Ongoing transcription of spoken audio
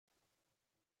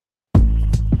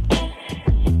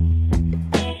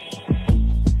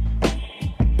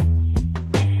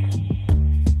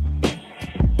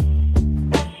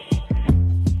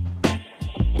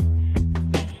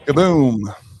Kaboom.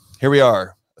 Here we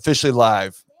are, officially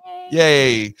live.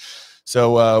 Yay.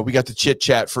 So we got to chit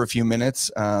chat for a few minutes.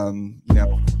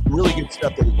 Really good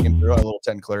stuff that we came through. A little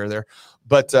technical there.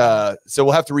 But so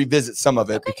we'll have to revisit some of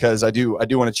it because I do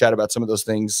want to chat about some of those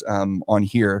things on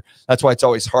here. That's why it's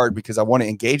always hard, because I want to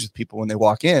engage with people when they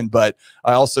walk in, but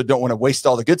I also don't want to waste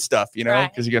all the good stuff,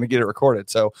 because you're going to get it recorded.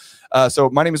 So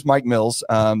my name is Mike Mills.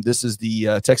 This is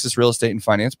the Texas Real Estate and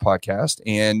Finance Podcast,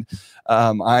 and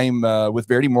I'm with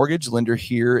Verity Mortgage lender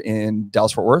here in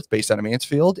Dallas-Fort Worth, based out of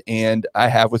Mansfield, and I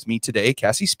have with me today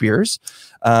Cassie Spears.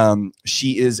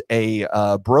 She is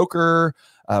a broker,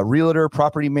 realtor,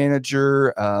 property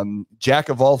manager, jack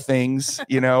of all things,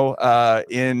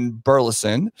 in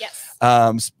Burleson. Yes.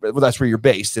 Well, that's where you're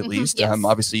based, at least. Yes.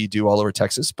 Obviously, you do all over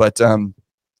Texas. But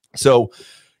so,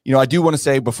 I do want to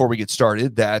say before we get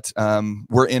started that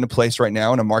we're in a place right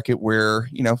now in a market where,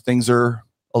 things are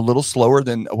a little slower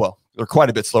than, they're quite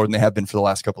a bit slower than they have been for the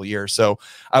last couple of years. So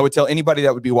I would tell anybody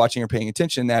that would be watching or paying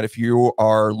attention that if you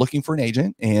are looking for an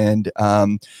agent, and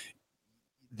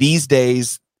these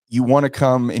days, you want to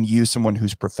come and use someone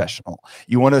who's professional.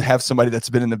 You want to have somebody that's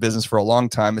been in the business for a long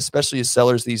time, especially as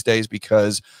sellers these days,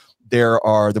 because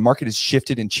the market has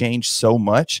shifted and changed so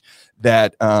much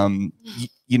that,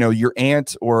 your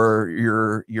aunt or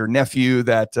your nephew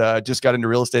that just got into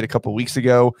real estate a couple of weeks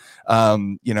ago,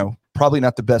 probably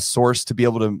not the best source to be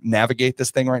able to navigate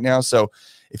this thing right now. So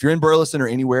if you're in Burleson or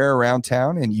anywhere around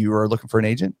town and you are looking for an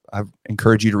agent, I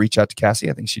encourage you to reach out to Cassie.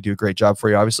 I think she'd do a great job for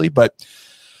you, obviously.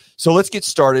 So let's get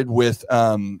started with,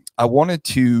 we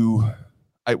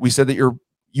said that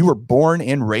you were born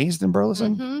and raised in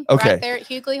Burleson? Mm-hmm. Okay. Right there at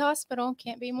Hughley Hospital.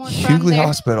 Can't be more from Hughley there.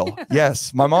 Hospital.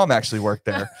 Yes. My mom actually worked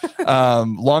there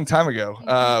long time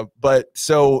ago. But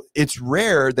so it's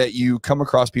rare that you come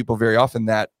across people very often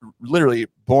that literally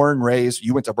born, raised,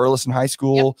 you went to Burleson High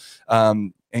School,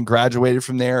 and graduated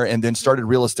from there and then started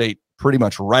real estate pretty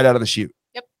much right out of the chute.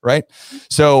 Yep. Right.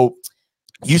 So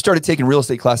you started taking real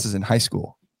estate classes in high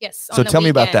school. Yes. So tell me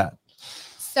about that.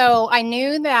 So I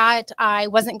knew that I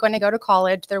wasn't going to go to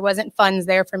college. There wasn't funds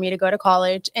there for me to go to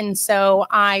college. And so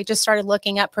I just started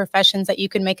looking up professions that you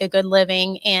could make a good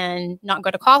living and not go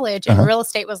to college. And real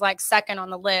estate was like second on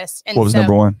the list. And what was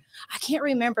number one? I can't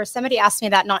remember. Somebody asked me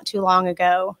that not too long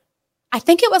ago. I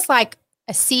think it was like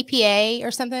a CPA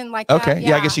or something like that. Okay.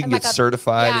 Yeah, I guess you can get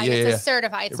certified. Yeah, it's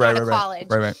certified. It's not a college.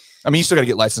 Right. I mean, you still got to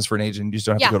get licensed for an agent. You just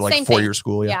don't have to go to like 4-year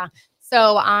school. Yeah.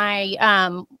 So I,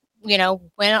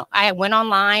 I went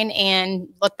online and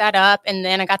looked that up, and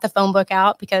then I got the phone book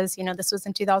out because, this was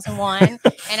in 2001,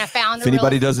 and I found. If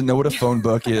anybody doesn't know what a phone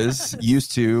book is,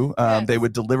 used to, they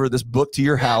would deliver this book to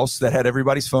your house that had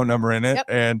everybody's phone number in it,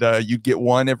 and you'd get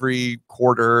one every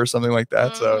quarter or something like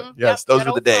that. So yes, those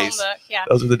were the days.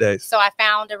 Those were the days. So I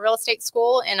found a real estate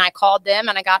school, and I called them,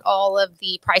 and I got all of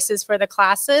the prices for the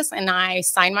classes, and I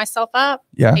signed myself up.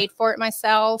 Paid for it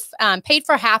myself. Paid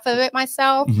for half of it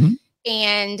myself.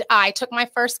 And I took my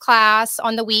first class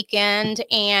on the weekend,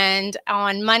 and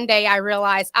on Monday I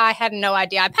realized I had no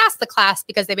idea. I passed the class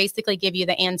because they basically give you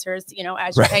the answers,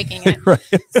 as you're taking it.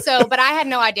 So, but I had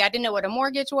no idea. I didn't know what a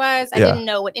mortgage was. I didn't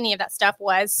know what any of that stuff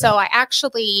was. So I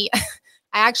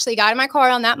actually got in my car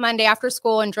on that Monday after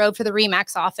school and drove to the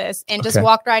RE/MAX office and just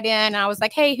walked right in. And I was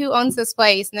like, "Hey, who owns this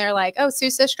place?" And they're like, "Oh, Sue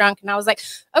Sistrunk." And I was like,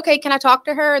 "Okay, can I talk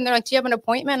to her?" And they're like, "Do you have an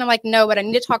appointment?" And I'm like, "No, but I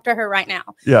need to talk to her right now."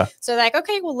 Yeah. So they're like,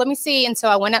 "Okay, well, let me see." And so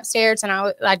I went upstairs and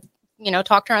I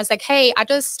talked to her. I was like, "Hey, I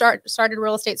just started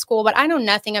real estate school, but I know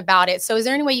nothing about it. So is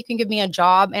there any way you can give me a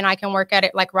job and I can work at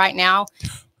it like right now?"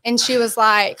 And she was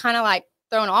like, kind of like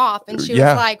thrown off. And she was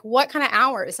like, "What kind of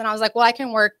hours?" And I was like, "Well, I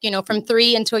can work, from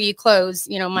 3 until you close,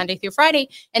 Monday through Friday.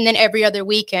 And then every other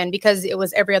weekend," because it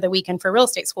was every other weekend for real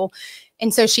estate school.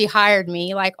 And so she hired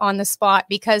me like on the spot,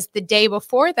 because the day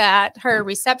before that, her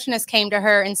receptionist came to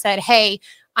her and said, "Hey,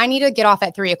 I need to get off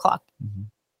at 3:00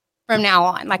 from now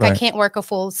on. Like I can't work a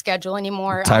full schedule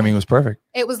anymore." The timing was perfect.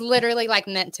 It was literally like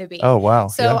meant to be. Oh, wow.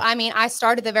 So, I mean, I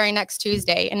started the very next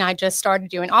Tuesday, and I just started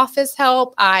doing office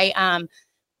help.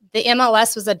 The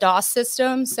MLS was a DOS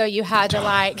system, so you had to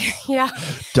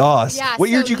DOS. Yeah. What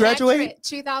year did you graduate?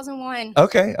 2001.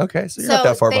 Okay. So you're not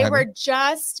that far behind.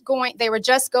 They were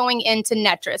just going into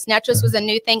Netris. Netris was a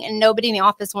new thing, and nobody in the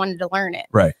office wanted to learn it.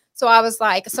 Right. So I was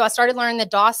like, I started learning the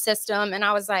DOS system, and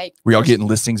I was like, were y'all getting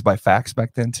listings by fax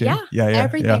back then too? Yeah.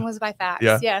 Everything was by fax.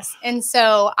 Yeah. Yes. And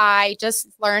so I just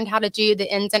learned how to do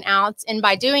the ins and outs. And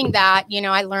by doing that,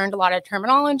 I learned a lot of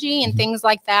terminology and things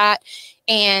like that,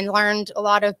 and learned a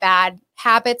lot of bad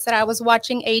habits that I was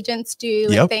watching agents do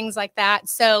and things like that.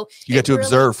 So you got to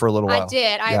observe for a little while. I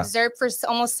did. I observed for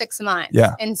almost 6 months.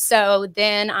 Yeah. And so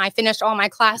then I finished all my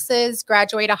classes,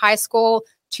 graduated high school,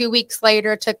 2 weeks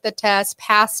later, took the test,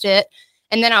 passed it.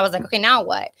 And then I was like, okay, now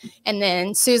what? And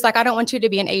then Sue's like, I don't want you to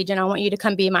be an agent. I want you to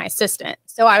come be my assistant.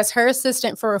 So I was her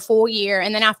assistant for a full year.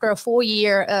 And then after a full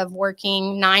year of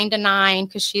working 9 to 9,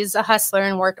 because she's a hustler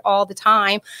and worked all the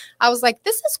time, I was like,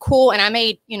 this is cool. And I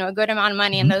made, a good amount of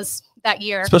money in that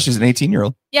year. Especially as an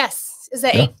 18-year-old. Yes.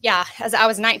 As I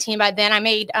was 19 by then, I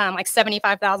made like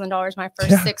 $75,000 my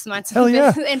first 6 months. Hell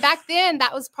yeah. And back then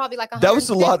that was probably like that was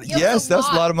a lot. Yes, that was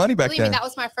a lot of money back Believe then. Me, that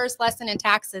was my first lesson in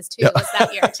taxes too. Was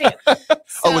that year too.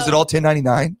 So, was it all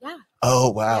 1099? Yeah.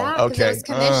 Oh, wow. Yeah, okay. It was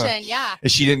commission. Yeah.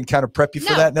 And she didn't kind of prep you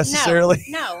for that necessarily?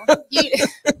 No.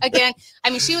 Again,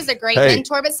 I mean, she was a great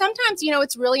mentor, but sometimes,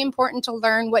 it's really important to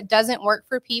learn what doesn't work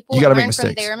for people. You got to learn make mistakes.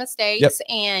 From their mistakes. Yep.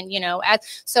 And,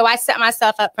 so I set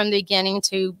myself up from the beginning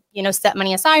to, set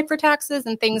money aside for taxes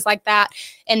and things like that.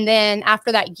 And then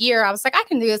after that year, I was like, I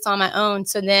can do this on my own.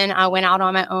 So then I went out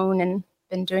on my own and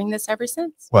been doing this ever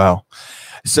since. Wow.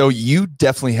 So you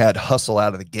definitely had hustle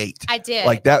out of the gate. I did.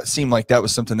 Like that seemed like that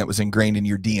was something that was ingrained in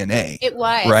your DNA. It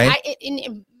was. Right.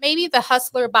 Maybe the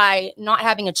hustler by not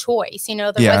having a choice,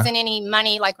 there wasn't any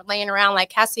money like laying around like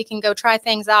Cassie can go try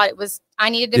things out. It was, I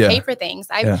needed to pay for things.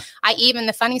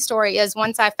 The funny story is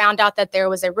once I found out that there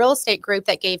was a real estate group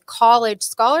that gave college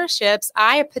scholarships,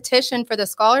 I petitioned for the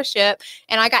scholarship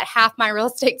and I got half my real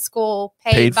estate school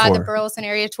paid by the Burleson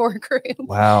Area Tour Group.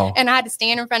 Wow. And I had to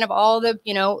stand in front of all the,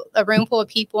 a room full of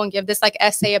people and give this like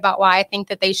essay about why I think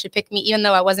that they should pick me, even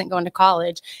though I wasn't going to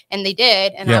college. And they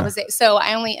did. And so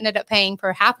I only ended up paying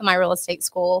for half of my real estate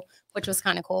school, which was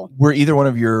kind of cool. Were either one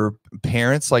of your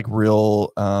parents like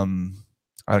real,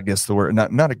 I guess the word,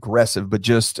 not aggressive, but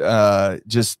just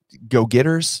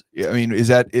go-getters? I mean,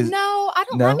 no, I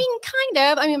don't, no? I mean,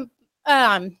 kind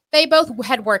of, they both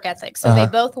had work ethics. So they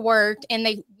both worked and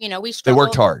they struggled. They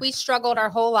worked hard. We struggled our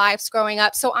whole lives growing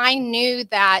up. So I knew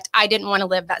that I didn't want to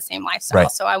live that same lifestyle.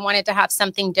 Right. So I wanted to have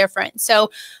something different. So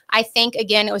I think,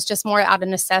 again, it was just more out of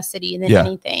necessity than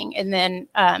anything. And then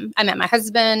I met my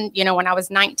husband, when I was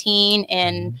 19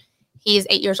 and he's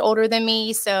 8 years older than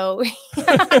me. So, so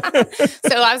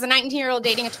I was a 19-year-old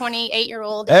dating a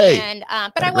 28-year-old. Hey, and,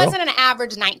 but I wasn't an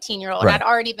average 19-year-old. Right. I'd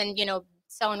already been,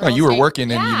 selling real estate. You were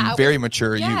working and very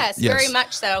mature. Yes, very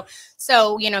much so.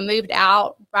 So, moved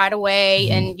out right away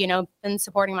and, been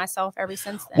supporting myself ever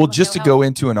since then. Well, just to go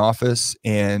into an office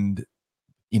and,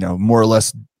 more or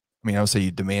less, I would say you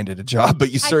demanded a job,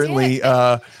 but you certainly,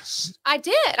 I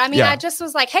did. I just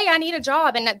was like, hey, I need a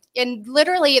job. And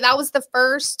literally that was the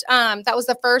first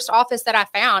office that I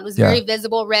found. It was very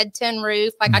visible, red tin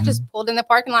roof. Like I just pulled in the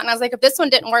parking lot and I was like, if this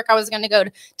one didn't work, I was going to go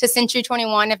to Century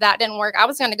 21. If that didn't work, I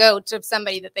was going to go to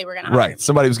somebody that they were going to hire. Right.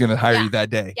 Somebody was going to hire you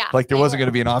that day. Yeah. Like there wasn't going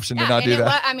to be an option to not do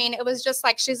that. It was just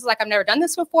like, she's like, I've never done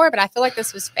this before, but I feel like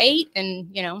this was fate. And,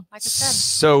 like I said.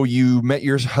 So you met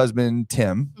your husband,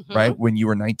 Tim, right? When you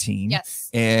were 19. Yes.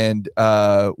 And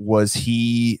was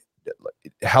he,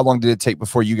 how long did it take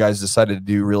before you guys decided to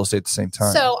do real estate at the same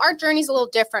time? So our journey's a little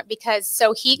different because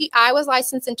I was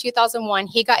licensed in 2001.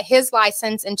 He got his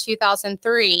license in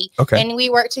 2003. Okay. And we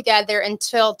worked together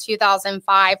until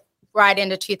 2005, right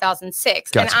into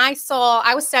 2006. Gotcha. And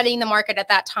I was studying the market at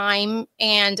that time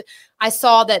and I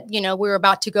saw that, we were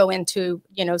about to go into,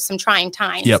 some trying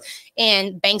times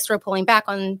and banks were pulling back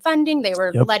on funding. They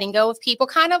were letting go of people,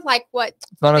 kind of like what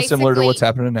not similar to what's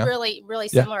happening now. Really, really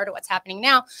similar to what's happening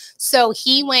now. So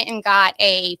he went and got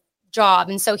a job.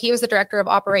 And so he was the director of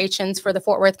operations for the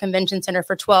Fort Worth Convention Center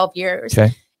for 12 years.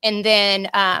 Okay. And then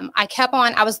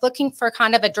I was looking for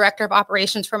kind of a director of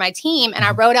operations for my team. And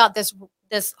I wrote out this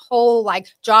whole like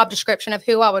job description of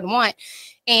who I would want.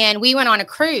 And we went on a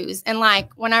cruise. And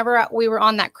like, whenever we were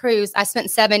on that cruise, I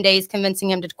spent 7 days convincing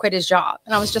him to quit his job.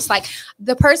 And I was just like,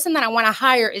 the person that I want to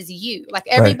hire is you. Like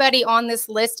everybody on this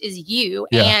list is you.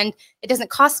 Yeah. And it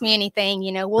doesn't cost me anything,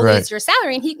 we'll lose your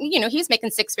salary. And he was making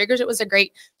 6 figures. It was a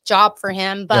great job for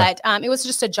him, but it was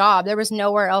just a job. There was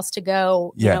nowhere else to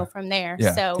go, from there.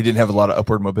 Yeah. So he didn't have a lot of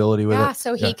upward mobility with it.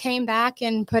 So he came back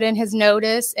and put in his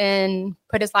notice and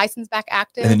put his license back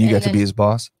active. And then you got to be his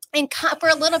boss? And for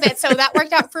a little bit. So that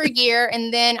worked out for a year.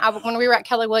 And then when we were at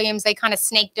Keller Williams, they kind of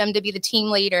snaked him to be the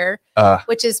team leader,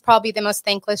 which is probably the most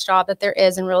thankless job that there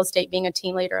is in real estate, being a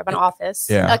team leader of an office,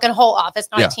 like a whole office,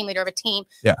 not a team leader of a team.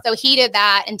 Yeah. So he did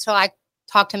that until I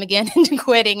talked him again into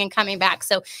quitting and coming back.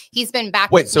 So he's been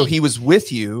back. Wait, so he was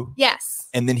with you? Yes.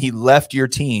 And then he left your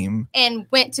team and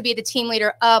went to be the team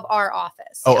leader of our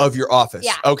office. Oh, of your office.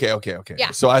 Yeah. Okay.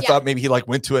 Yeah. So I thought maybe he like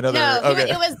went to another. No,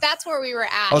 that's where we were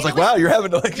at. I was like, wow, you're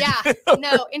having to like. Yeah.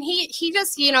 No. And he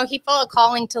just, he felt a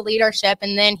calling to leadership.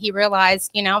 And then he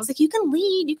realized, I was like, you can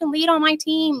lead on my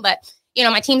team, but you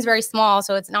know, my team's very small,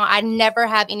 so it's not, I never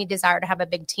have any desire to have a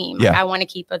big team. Like, I want to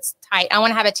keep it tight. I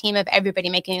want to have a team of everybody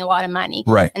making a lot of money,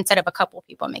 instead of a couple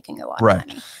people making a lot of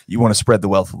money. You want to spread the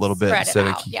wealth a little bit instead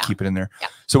of keep it in there.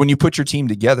 So when you put your team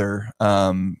together,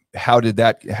 how did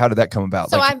that come about?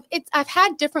 So I've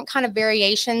had different kind of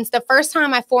variations. The first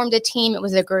time I formed a team, it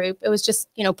was a group. It was just,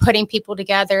 you know, putting people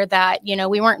together that, you know,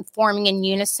 we weren't forming in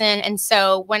unison. And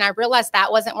so when I realized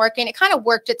that wasn't working, it kind of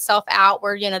worked itself out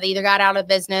where, you know, they either got out of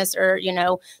business or, you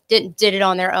know, did it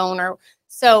on their own. Or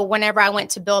so whenever I went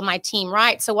to build my team,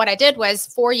 right. So what I did was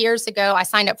 4 years ago, I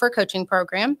signed up for a coaching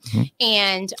program,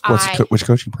 and which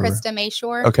coaching program? Krista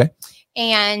Mayshore. Okay.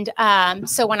 And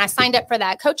so when I signed up for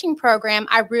that coaching program,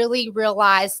 I really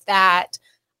realized that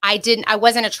I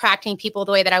wasn't attracting people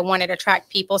the way that I wanted to attract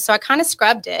people. So I kind of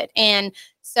scrubbed it. And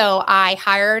so I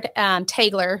hired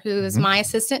Taylor, who's my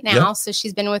assistant now. So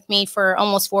she's been with me for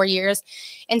almost 4 years.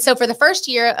 And so for the first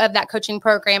year of that coaching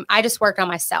program, I just worked on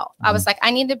myself. I was like,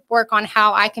 I need to work on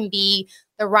how I can be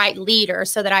the right leader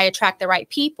so that I attract the right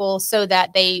people so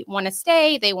that they want to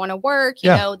stay, they want to work, you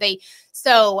know,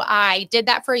 so I did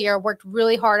that for a year, worked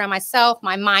really hard on myself,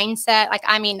 my mindset. Like,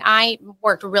 I mean, I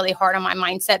worked really hard on my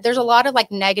mindset. There's a lot of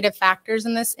like negative factors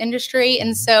in this industry.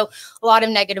 And so a lot of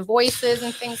negative voices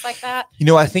and things like that. You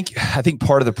know, I think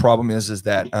part of the problem is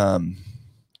that,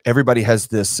 everybody has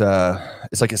this,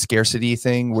 it's like a scarcity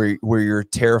thing where you're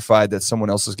terrified that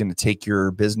someone else is going to take your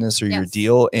business or your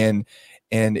deal. And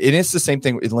it's the same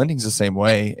thing. Lending's the same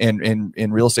way. And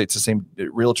in real estate, it's the same.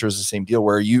 Realtor is the same deal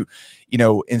where you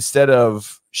know, instead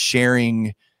of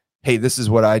sharing, hey, this is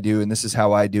what I do and this is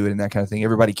how I do it and that kind of thing,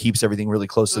 everybody keeps everything really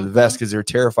close to the vest because they're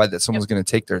terrified that someone's going to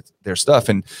take their stuff.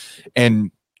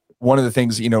 And one of the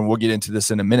things, you know, we'll get into this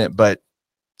in a minute, but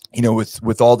you know,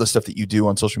 with all the stuff that you do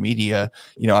on social media,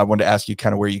 you know, I wanted to ask you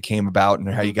kind of where you came about and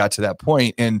how you got to that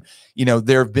point. And, you know,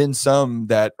 there have been some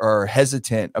that are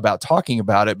hesitant about talking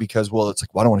about it because, well, it's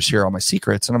like, well, I don't want to share all my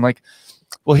secrets. And I'm like,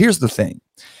 well, here's the thing.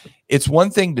 It's one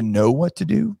thing to know what to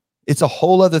do. It's a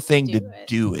whole other thing to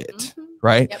do it.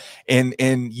 Right.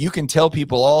 And you can tell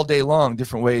people all day long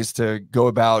different ways to go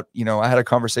about, you know, I had a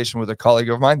conversation with a colleague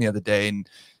of mine the other day and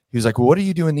he was like, well, what are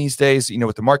you doing these days? You know,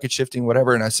 with the market shifting,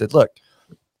 whatever. And I said, look,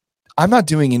 I'm not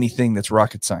doing anything that's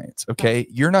rocket science. Okay.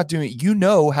 You're not doing, you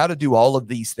know how to do all of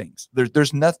these things.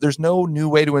 There's no new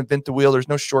way to invent the wheel. There's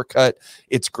no shortcut.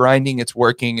 It's grinding. It's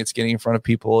working. It's getting in front of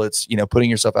people. It's, you know, putting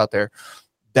yourself out there.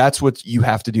 That's what you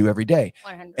have to do every day.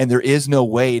 100%. And there is no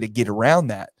way to get around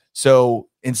that. So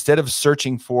instead of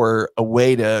searching for a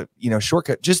way to, you know,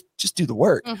 shortcut, just do the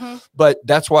work. But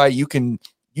that's why you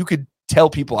could tell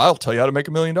people, I'll tell you how to make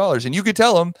 $1 million. And you could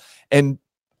tell them, and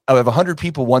out of 100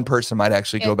 people, one person might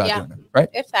actually go about doing it, right?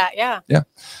 If that, yeah.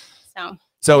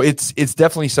 So it's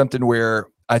definitely something where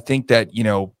I think that, you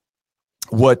know,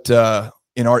 what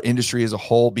in our industry as a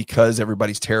whole, because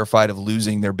everybody's terrified of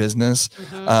losing their business,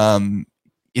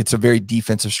 it's a very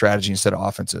defensive strategy instead of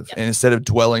offensive. And instead of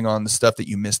dwelling on the stuff that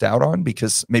you missed out on,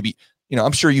 because maybe, you know,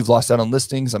 I'm sure you've lost out on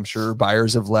listings. I'm sure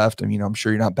buyers have left. I mean, I'm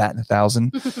sure you're not batting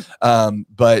 1,000.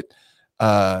 But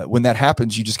when that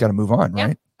happens, you just got to move on,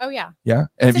 right? Oh, yeah. Yeah.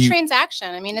 It's a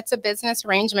transaction. I mean, it's a business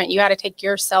arrangement. You got to take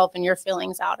yourself and your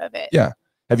feelings out of it. Yeah.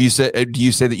 Do you say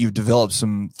that you've developed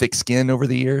some thick skin over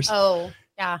the years? Oh,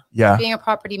 yeah. Yeah. Being a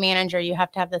property manager, you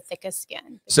have to have the thickest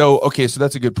skin. So, okay. So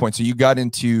that's a good point. So you got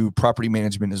into property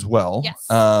management as well. Yes.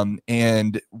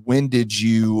 And when did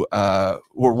you,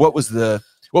 or what was the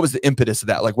impetus of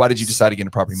that? Like, why did you decide to get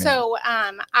into property management? So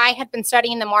I had been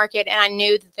studying the market and I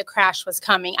knew that the crash was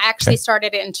coming. I actually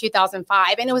started it in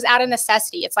 2005 and it was out of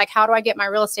necessity. It's like, how do I get my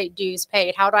real estate dues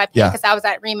paid? How do I pay? Because I was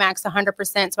at Remax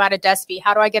 100%. So I had a desk fee.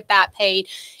 How do I get that paid?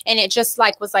 And it just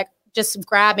was just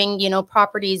grabbing, you know,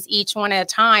 properties each one at a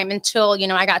time until, you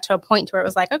know, I got to a point where it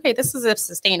was like, okay, this is a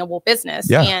sustainable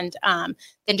business. And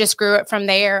then just grew it from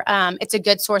there. It's a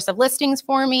good source of listings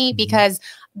for me because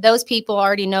those people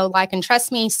already know, like, and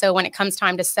trust me. So when it comes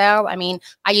time to sell, I mean,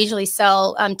 I usually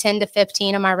sell 10 to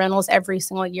 15 of my rentals every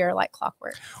single year, like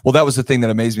clockwork. Well, that was the thing that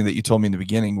amazed me that you told me in the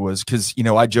beginning was because, you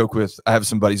know, I have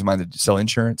some buddies of mine that sell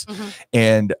insurance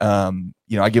and,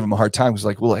 you know, I give them a hard time. It was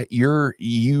like, well, your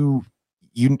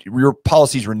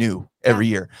policies renew every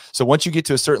year. So once you get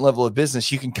to a certain level of business,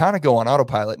 you can kind of go on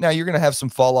autopilot. Now you're going to have some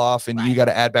fall off and you got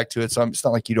to add back to it. So it's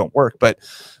not like you don't work, but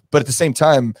at the same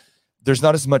time, there's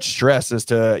not as much stress as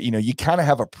to, you know, you kind of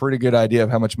have a pretty good idea of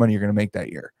how much money you're going to make that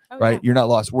year, right? You're not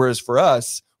lost. Whereas for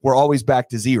us, we're always back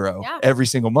to zero every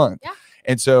single month.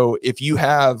 And so if you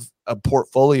have a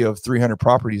portfolio of 300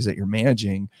 properties that you're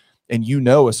managing, and you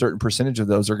know a certain percentage of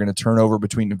those are going to turn over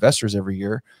between investors every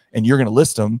year, and you're going to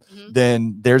list them,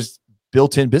 then there's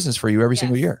built-in business for you every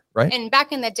single year, right? And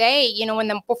back in the day, you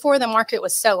know, before the market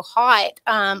was so hot,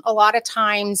 a lot of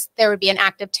times there would be an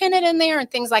active tenant in there and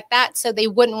things like that, so they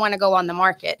wouldn't want to go on the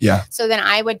market. Yeah. So then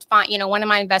I would find, you know, one of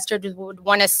my investors would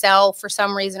want to sell for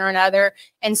some reason or another,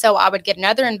 and so I would get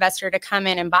another investor to come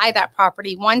in and buy that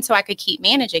property. One, so I could keep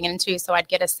managing it, and two, so I'd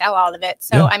get a sell out of it.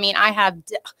 So I mean, I have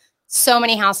so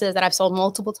many houses that I've sold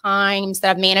multiple times,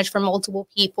 that I've managed for multiple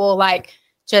people, like.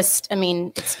 I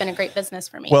mean, it's been a great business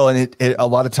for me. Well, and it a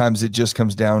lot of times it just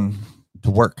comes down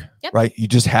to work, right? You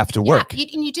just have to work.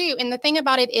 You do. And the thing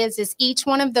about it is each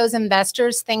one of those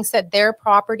investors thinks that their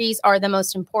properties are the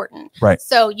most important. Right.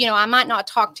 So, you know, I might not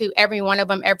talk to every one of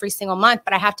them every single month,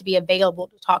 but I have to be available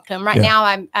to talk to them. Right now,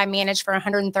 I manage for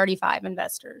 135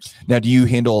 investors. Now, do you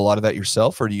handle a lot of that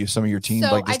yourself, or do you some of your team,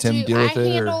 like does Tim deal with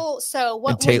it? So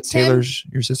what Taylor's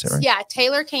your assistant, right? Yeah,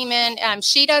 Taylor came in.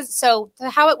 She does. So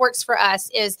how it works for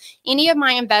us is any of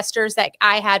my investors that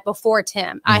I had before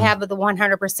Tim, I have the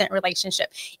 100% relationship.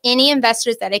 Any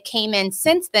investors that it came in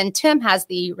since then, Tim has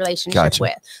the relationship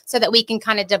with, so that we can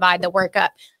kind of divide the work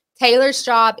up. Taylor's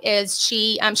job is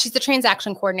she's the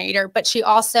transaction coordinator, but she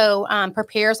also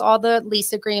prepares all the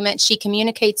lease agreements. She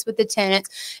communicates with the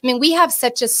tenants. I mean, we have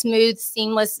such a smooth,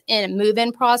 seamless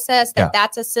move-in process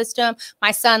that's a system.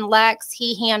 My son, Lex,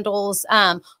 he handles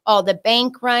all the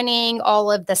bank running,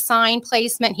 all of the sign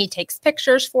placement. He takes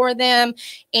pictures for them,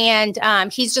 and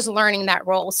he's just learning that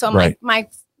role. So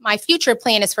my future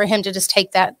plan is for him to just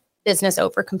take that business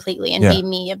over completely and be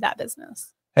me of that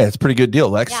business. Hey, it's a pretty good deal,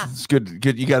 Lex. It's good.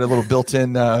 You got a little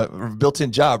built-in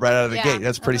job right out of the gate.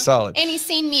 That's pretty solid. And he's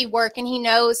seen me work, and he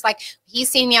knows, like, he's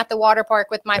seen me at the water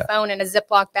park with my phone in a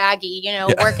Ziploc baggie, you know,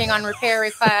 working on repair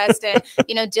requests and,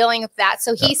 you know, dealing with that.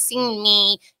 So he's seen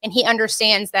me, and he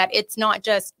understands that it's not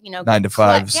just, you know, 9 to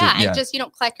 5. And just, you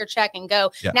don't collect your check and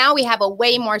go. Now we have a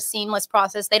way more seamless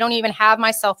process. They don't even have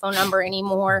my cell phone number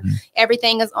anymore.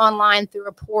 Everything is online through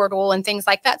a portal and things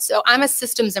like that. So I'm a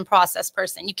systems and process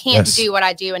person. You can't do what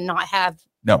I do and not have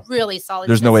really solid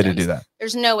There's systems. no way to do that.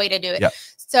 There's no way to do it.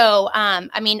 So,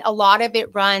 I mean, a lot of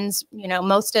it runs, you know,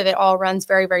 most of it all runs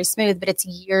very, very smooth, but it's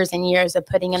years and years of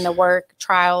putting in the work,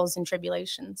 trials and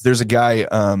tribulations. There's a guy,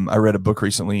 I read a book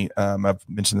recently. I've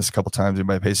mentioned this a couple times.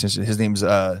 Anybody pays attention? His name's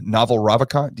Naval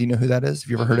Ravikant. Do you know who that is? Have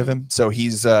you ever heard of him? So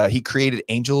he created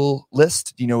Angel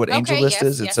List. Do you know what Angel List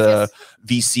is? It's a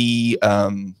VC,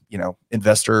 you know,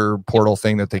 investor portal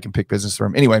thing that they can pick business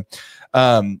from. Anyway,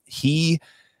 he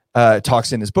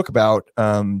talks in his book about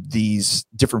these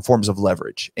different forms of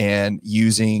leverage and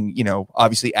using, you know,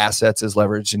 obviously assets as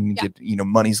leverage, and get, you know,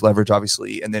 money's leverage,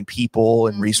 obviously, and then people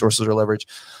and resources are leverage.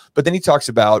 But then he talks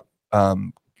about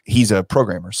he's a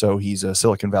programmer, so he's a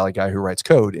Silicon Valley guy who writes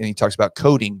code, and he talks about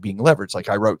coding being leveraged. Like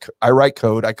I write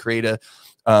code, I create a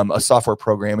software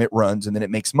program, it runs, and then it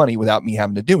makes money without me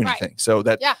having to do anything. So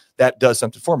that does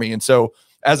something for me. And so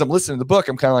as I'm listening to the book,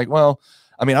 I'm kind of like, well,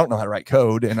 I mean, I don't know how to write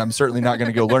code, and I'm certainly not going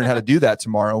to go learn how to do that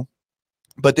tomorrow.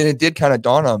 But then it did kind of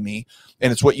dawn on me,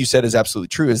 and it's what you said is absolutely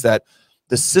true, is that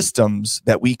the systems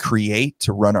that we create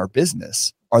to run our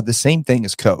business are the same thing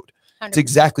as code. 100%. It's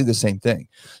exactly the same thing.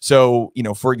 So, you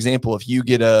know, for example, if you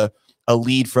get a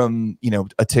lead from, you know,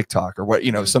 a TikTok or what,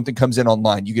 you know, something comes in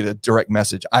online, you get a direct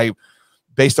message.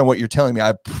 Based on what you're telling me,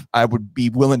 I would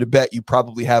be willing to bet you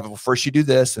probably have, well, first you do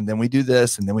this, and then we do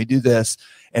this, and then we do this.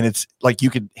 And it's like you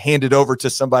could hand it over to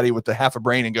somebody with a half a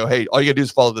brain and go, hey, all you gotta do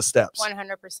is follow the steps.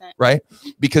 100%. Right?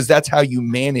 Because that's how you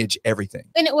manage everything.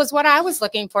 And it was what I was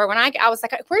looking for when I was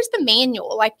like, where's the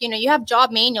manual? Like, you know, you have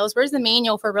job manuals. Where's the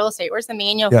manual for real estate? Where's the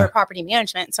manual for property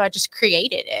management? So I just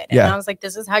created it. And I was like,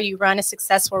 this is how you run a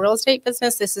successful real estate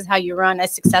business. This is how you run a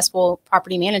successful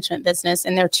property management business.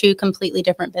 And they're two completely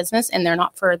different business, and they're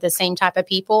not for the same type of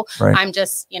people. Right. I'm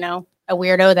just, you know, a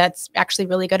weirdo that's actually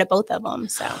really good at both of them.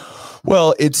 So,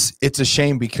 well, it's a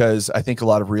shame, because I think a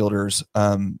lot of realtors,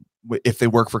 if they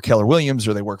work for Keller Williams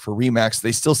or they work for RE/MAX,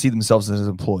 they still see themselves as an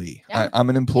employee. I'm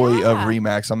an employee of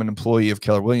RE/MAX. I'm an employee of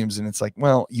Keller Williams. And it's like,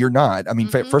 well, you're not. I mean,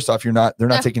 first off, you're not, they're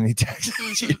not taking any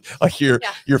taxes. Like your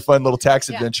fun little tax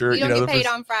adventure. You don't get paid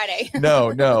on Friday.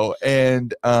 No.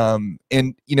 And,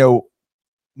 you know,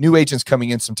 new agents coming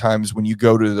in, sometimes when you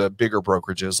go to the bigger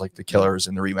brokerages like the Kellers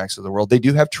and the RE/MAX of the world, they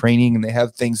do have training and they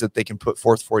have things that they can put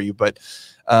forth for you, but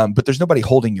there's nobody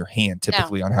holding your hand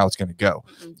typically on how it's going to go.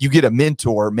 You get a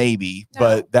mentor maybe,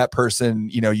 but that person,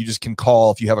 you know, you just can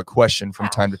call if you have a question from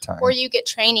time to time. Or you get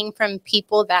training from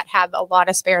people that have a lot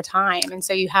of spare time. And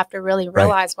so you have to really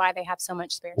realize why they have so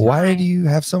much spare time. Why do you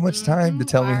have so much time to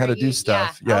tell me how to do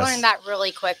stuff? I learned that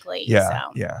really quickly.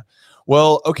 Yeah.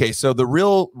 Well, okay. So the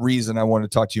real reason I want to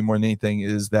talk to you more than anything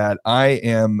is that I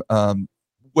am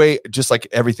way, just like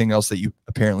everything else that you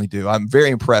apparently do. I'm very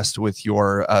impressed with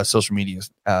your social media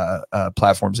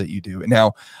platforms that you do.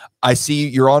 Now, I see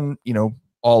you're on,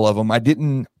 all of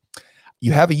them.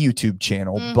 You have a YouTube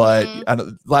channel, but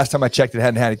last time I checked, it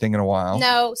hadn't had anything in a while.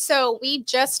 No. So we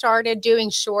just started doing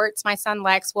shorts. My son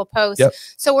Lex will post. Yep.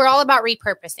 So we're all about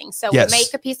repurposing. So we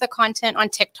make a piece of content on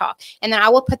TikTok, and then I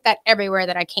will put that everywhere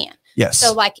that I can. Yes.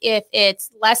 So like if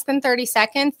it's less than 30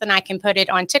 seconds, then I can put it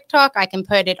on TikTok. I can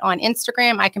put it on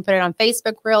Instagram. I can put it on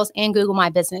Facebook Reels and Google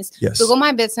My Business. Yes. Google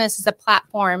My Business is a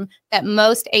platform that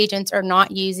most agents are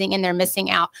not using, and they're missing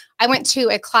out. I went to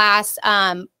a class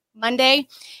Monday,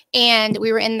 and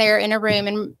we were in there in a room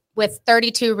and with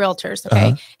 32 realtors.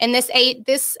 Okay. And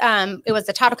it was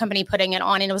the title company putting it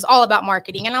on, and it was all about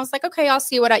marketing. And I was like, okay, I'll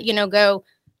see what I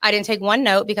didn't take one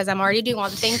note because I'm already doing all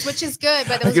the things, which is good.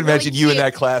 But I can imagine you in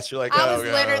that class. You're like,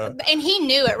 and he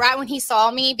knew it right when he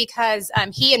saw me, because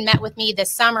he had met with me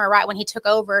this summer, right when he took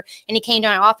over, and he came to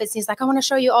my office. He's like, I want to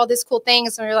show you all these cool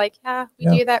things. And we are like, we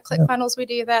do that. ClickFunnels, we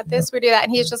do that. We do that.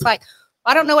 And he's just like,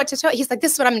 I don't know what to tell you. He's like,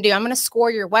 this is what I'm gonna do. I'm gonna score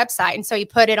your website. And so he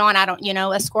put it on,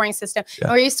 a scoring system.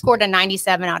 Or he scored a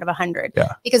 97 out of 100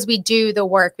 because we do the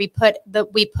work. We put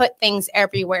things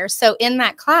everywhere. So in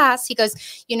that class, he goes,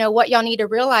 what y'all need to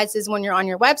realize is when you're on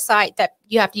your website that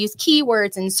you have to use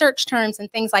keywords and search terms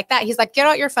and things like that. He's like, get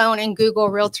out your phone and Google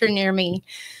realtor near me.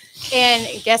 And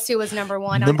guess who was number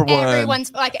one?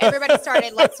 Everyone's like, everybody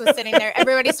started, Lex was sitting there.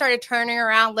 Everybody started turning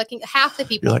around, looking. Half the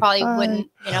people probably wouldn't,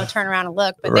 turn around and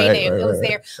look, but they knew it was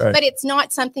there. Right. But it's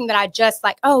not something that I just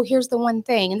like, oh, here's the one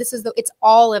thing. And it's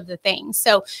all of the things.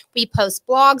 So we post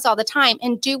blogs all the time.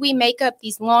 And do we make up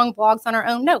these long blogs on our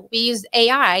own? No, we use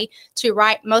AI to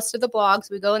write most of the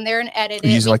blogs. We go in there and edit it.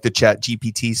 Using like the Chat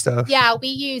GPT stuff? Yeah, we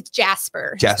use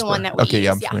Jasper. That's the one that we use.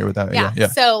 I'm familiar with that. Yeah.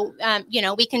 So,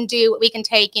 we can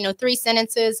take, 3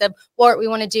 sentences of what we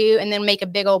want to do and then make a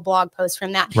big old blog post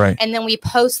from that. Right. And then we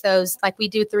post those, like we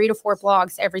do 3 to 4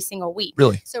 blogs every single week.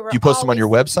 Really? So do you post them on your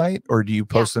website, or do you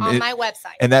post them on my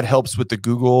website? And that helps with the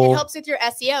Google. It helps with your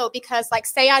SEO, because like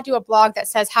say I do a blog that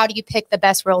says, how do you pick the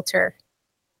best realtor?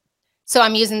 So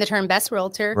I'm using the term best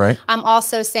realtor. Right. I'm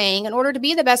also saying, in order to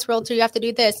be the best realtor, you have to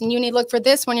do this. And you need to look for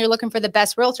this when you're looking for the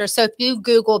best realtor. So if you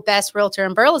Google best realtor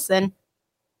in Burleson,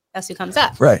 that's who comes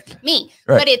up. Right. Me.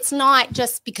 Right. But it's not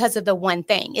just because of the one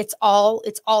thing. It's all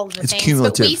of the things.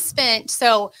 Cumulative.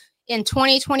 But in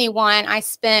 2021, I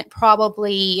spent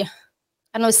probably,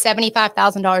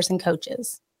 $75,000 in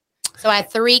coaches. So I had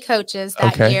 3 coaches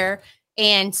that year.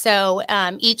 And so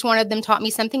each one of them taught me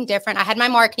something different. I had my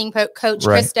marketing coach,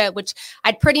 Krista, which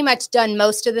I'd pretty much done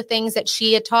most of the things that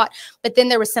she had taught. But then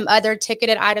there was some other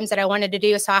ticketed items that I wanted to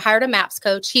do. So I hired a MAPS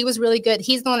coach. He was really good.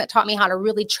 He's the one that taught me how to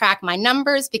really track my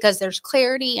numbers, because there's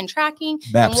clarity in tracking.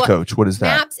 MAPS coach, what is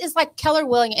that? MAPS is like Keller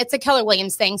Williams. It's a Keller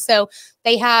Williams thing. So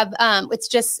they have,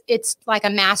 it's like a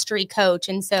mastery coach.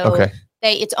 And so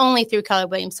it's only through Keller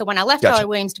Williams. So when I left Keller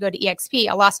Williams to go to EXP,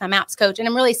 I lost my MAPS coach. And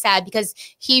I'm really sad, because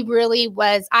he really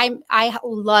was, I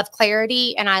love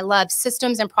clarity and I love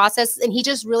systems and processes. And he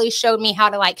just really showed me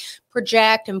how to like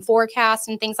project and forecast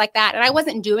and things like that. And I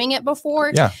wasn't doing it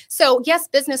before. Yeah. So yes,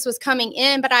 business was coming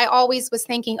in, but I always was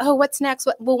thinking, oh, what's next?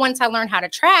 Well, once I learned how to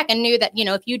track and knew that,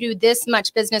 if you do this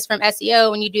much business from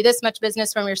SEO and you do this much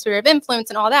business from your sphere of influence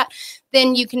and all that,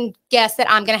 then you can guess that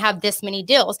I'm going to have this many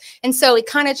deals. And so it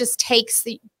kind of just takes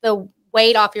the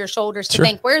weight off your shoulders to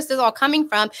think, where's this all coming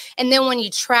from? And then when you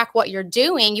track what you're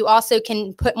doing, you also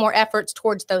can put more efforts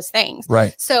towards those things.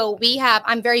 Right. So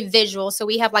I'm very visual. So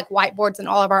we have like whiteboards in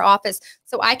all of our office.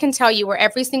 So I can tell you where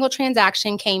every single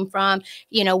transaction came from,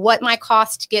 what my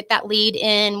cost to get that lead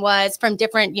in was from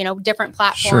different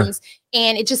platforms. Sure.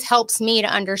 And it just helps me to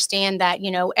understand that,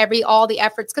 all the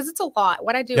efforts, because it's a lot.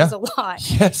 What I do is a lot.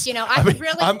 Yes.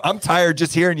 I'm tired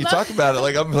just hearing you talk about it.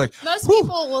 Like, I'm like, most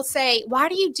people will say, why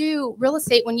do you do real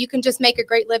estate when you can just make a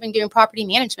great living doing property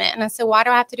management? And I said, why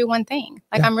do I have to do one thing?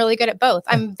 Like, I'm really good at both.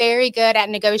 I'm very good at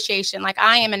negotiation. Like,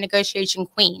 I am a negotiation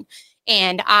queen,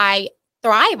 and I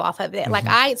thrive off of it.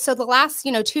 So the last,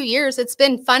 2 years, it's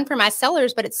been fun for my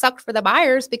sellers, but it sucked for the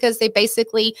buyers, because they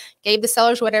basically gave the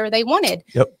sellers whatever they wanted.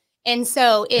 Yep. And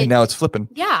so and now it's flipping.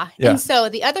 Yeah. And so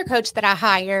the other coach that I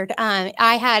hired,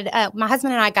 I had my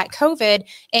husband and I got COVID,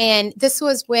 and this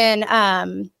was when,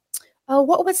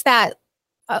 what was that?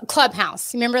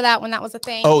 Clubhouse. Remember that when that was a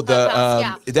thing? Oh,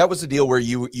 that was the deal where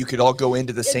you could all go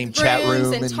into the same chat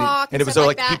room and talk, and it was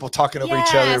like people talking over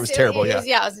each other. It was terrible. It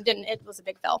was a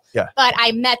big fail. Yeah. But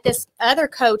I met this other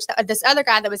coach, this other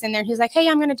guy that was in there. He's like, hey,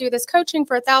 I'm going to do this coaching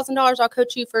for $1,000. I'll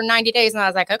coach you for 90 days. And I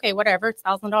was like, okay, whatever. It's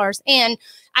 $1,000. And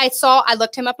I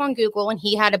looked him up on Google, and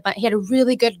he had a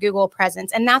really good Google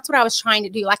presence. And that's what I was trying to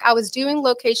do. Like, I was doing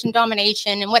location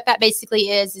domination. And what that basically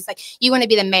is like, you want to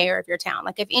be the mayor of your town.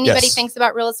 Like, if anybody thinks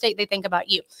about real estate, they think about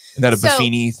you. Isn't that a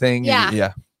Buffini thing? Yeah.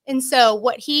 Yeah. And so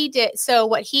what he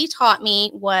taught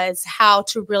me was how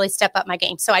to really step up my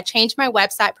game. So I changed my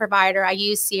website provider. I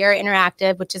use Sierra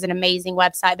Interactive, which is an amazing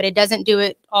website, but it doesn't do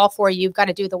it all for you. You've got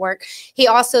to do the work. He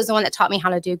also is the one that taught me how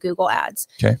to do Google ads.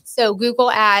 Okay. So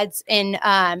Google ads, and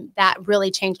that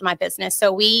really changed my business.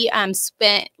 So we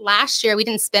spent last year, we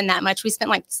didn't spend that much. We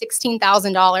spent like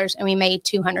 $16,000 and we made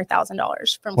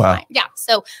 $200,000 from client. Yeah.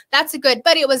 So that's a good,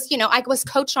 but it was, I was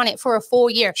coached on it for a full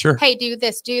year. Sure. Hey, do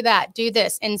this, do that, do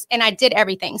this. And I did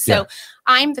everything. So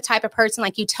I'm the type of person,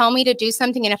 like, you tell me to do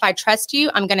something, and if I trust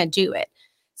you, I'm going to do it.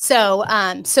 So,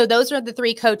 so those are the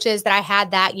 3 coaches that I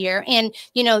had that year. And,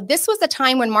 this was a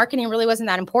time when marketing really wasn't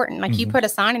that important. Like, you put a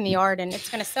sign in the yard and it's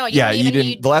going to sell. You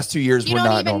didn't, the last 2 years were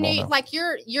not normal. Like,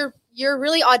 you're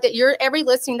really every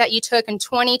listing that you took in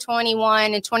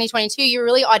 2021 and 2022, you're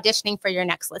really auditioning for your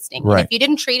next listing. Right. And if you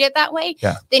didn't treat it that way,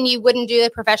 then you wouldn't do the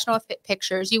professional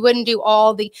pictures. You wouldn't do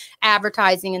all the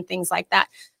advertising and things like that.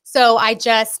 So I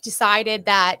just decided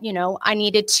that, I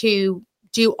needed to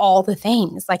do all the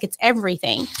things, like, it's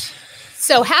everything.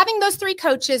 So having those 3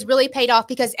 coaches really paid off,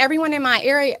 because everyone in my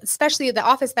area, especially the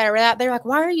office that I was at, they're like,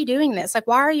 why are you doing this? Like,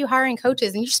 why are you hiring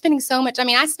coaches? And you're spending so much. I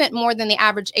mean, I spent more than the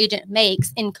average agent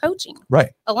makes in coaching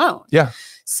alone. Yeah.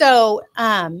 So,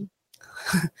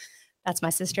 that's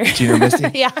my sister. Do you know Misty?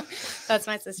 Yeah, that's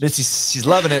my sister. Misty, she's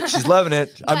loving it. She's loving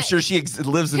it. I'm sure she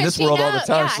lives in this world all the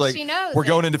time. She's like, she knows we're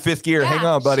going into 5th gear. Hang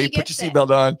on, buddy. Put your seatbelt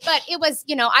on. But it was,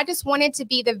 I just wanted to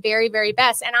be the very, very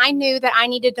best. And I knew that I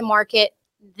needed to market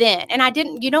then. And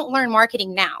you don't learn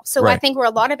marketing now. So I think where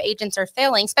a lot of agents are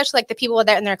failing, especially like the people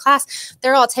that in their class,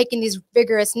 they're all taking these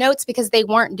vigorous notes because they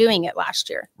weren't doing it last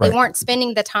year. They weren't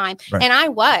spending the time. And I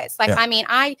was like, I mean,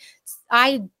 I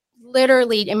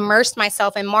literally immersed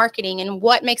myself in marketing and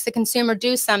what makes the consumer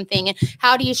do something, and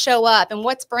how do you show up, and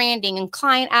what's branding and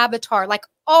client avatar, like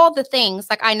all the things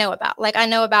like I know about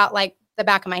like the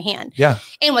back of my hand. Yeah.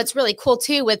 And what's really cool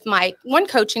too with my one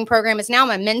coaching program is now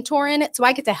I'm a mentor in it. So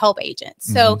I get to help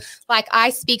agents. So like I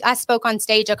spoke on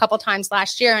stage a couple times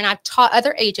last year, and I've taught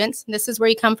other agents. This is where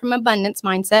you come from abundance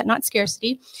mindset, not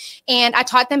scarcity. And I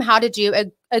taught them how to do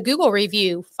a Google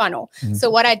review funnel. So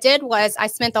what I did was I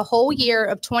spent the whole year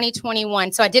of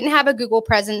 2021. So I didn't have a Google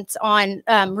presence on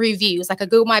reviews, like a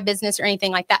Google My Business or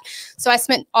anything like that. So I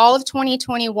spent all of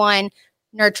 2021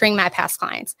 nurturing my past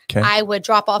clients. Okay. I would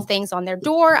drop off things on their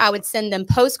door. I would send them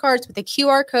postcards with a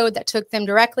QR code that took them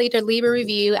directly to leave a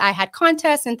review. I had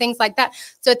contests and things like that.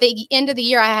 So at the end of the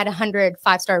year, I had 100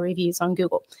 5-star reviews on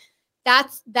Google.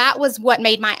 That was what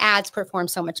made my ads perform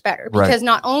so much better, because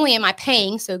not only am I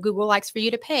paying, so Google likes for you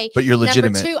to pay, but you're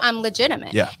legitimate. Number 2, I'm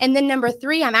legitimate. Yeah. And then number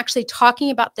 3, I'm actually talking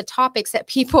about the topics that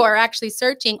people are actually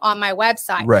searching on my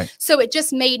website. Right. So it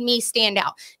just made me stand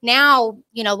out. Now,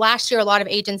 last year, a lot of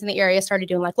agents in the area started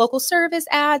doing like local service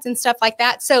ads and stuff like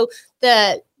that. So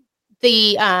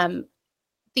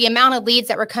the amount of leads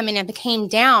that were coming in came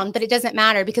down, but it doesn't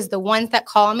matter, because the ones that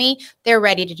call me, they're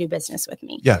ready to do business with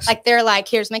me. Yes. Like they're like,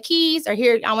 here's my keys, or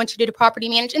here, I want you to do the property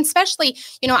management. Especially,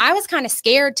 I was kind of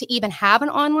scared to even have an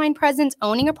online presence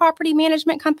owning a property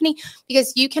management company,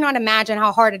 because you cannot imagine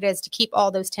how hard it is to keep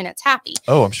all those tenants happy.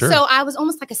 Oh, I'm sure. So I was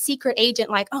almost like a secret agent,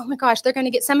 like, oh my gosh, they're going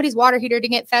to get somebody's water heater to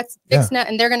get fixed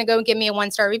and they're going to go and give me a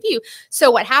 1-star review.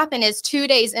 So what happened is 2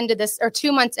 days into this, or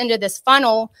 2 months into this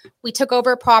funnel, we took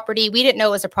over a property. We didn't know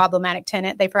it was a problematic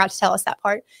tenant. They forgot to tell us that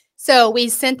part. So we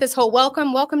sent this whole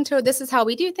welcome to, this is how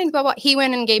we do things, blah, blah. He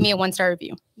went and gave me a 1-star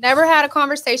review. Never had a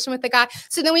conversation with the guy.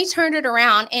 So then we turned it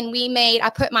around and I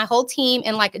put my whole team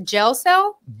in like a jail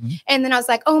cell. And then I was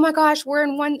like, oh my gosh, we're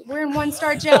in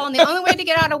 1-star jail. And the only way to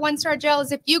get out of 1-star jail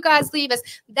is if you guys leave us.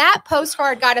 That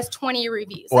postcard got us 20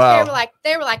 reviews. Wow.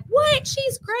 They were like, what?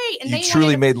 She's great. And they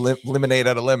truly made lemonade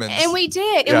out of lemons. And we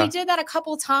did. And we did that a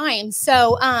couple times.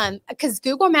 So, because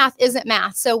Google Math isn't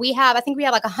math. So I think we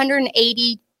have like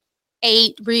 188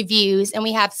 reviews, and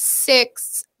we have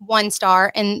 6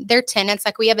 1-star, and they're tenants.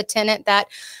 Like we have a tenant that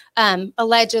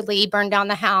allegedly burned down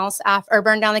the house or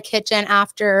burned down the kitchen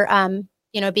after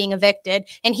being evicted,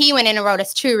 and he went in and wrote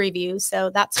us 2 reviews, so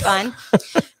that's fun.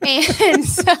 And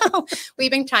so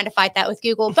we've been trying to fight that with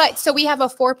Google, but so we have a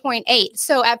 4.8.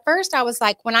 So at first I was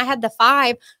like, when I had the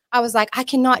 5, I was like, I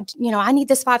cannot, I need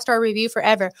this 5-star review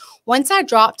forever. Once I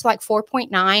dropped to like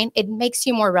 4.9, it makes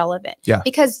you more relevant. Yeah.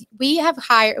 Because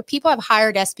people have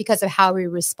hired us because of how we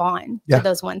respond to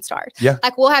those 1 stars. Yeah.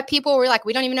 Like we'll have people, we're like,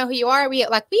 we don't even know who you are. We've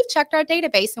checked our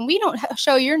database and we don't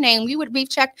show your name. We've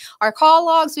checked our call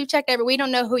logs. We've checked we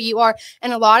don't know who you are.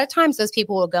 And a lot of times those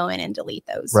people will go in and delete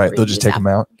those. Right. They'll just take them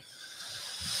out.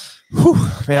 Whew,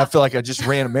 man, I feel like I just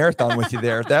ran a marathon with you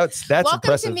there. That's Welcome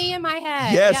impressive. to me in my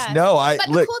head. Yes. No, But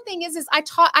the cool thing is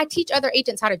I teach other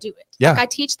agents how to do it. Yeah. Like I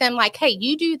teach them like, hey,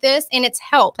 you do this, and it's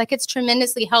helped. Like it's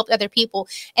tremendously helped other people,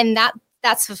 and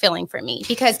that's fulfilling for me,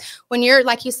 because when you're,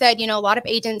 like you said, a lot of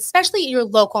agents, especially your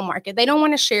local market, they don't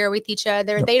want to share with each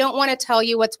other. Yep. They don't want to tell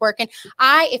you what's working.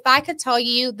 If I could tell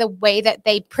you the way that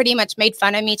they pretty much made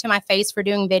fun of me to my face for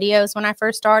doing videos when I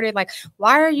first started, like,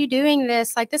 why are you doing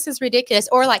this? Like, this is ridiculous.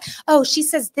 Or like, oh, she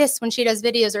says this when she does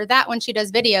videos, or that when she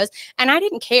does videos. And I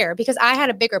didn't care because I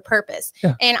had a bigger purpose.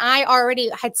 Yeah. And I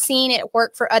already had seen it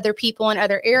work for other people in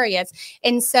other areas.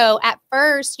 And so at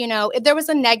first, there was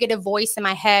a negative voice in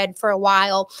my head for a while.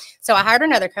 So I hired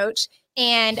another coach,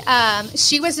 and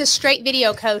she was a straight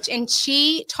video coach, and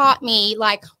she taught me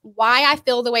like why I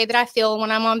feel the way that I feel when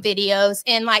I'm on videos,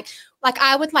 and like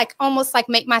I would almost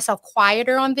make myself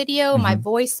quieter on video, my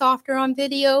voice softer on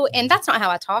video. And that's not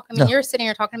how I talk. I mean, you're sitting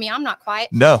here talking to me. I'm not quiet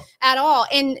at all.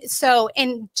 And so,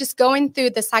 and just going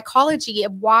through the psychology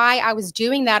of why I was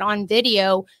doing that on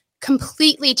video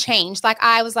completely changed. Like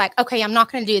I was like, okay, I'm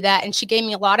not going to do that. And she gave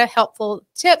me a lot of helpful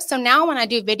tips. So now when I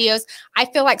do videos, I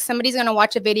feel like somebody's going to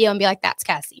watch a video and be like, that's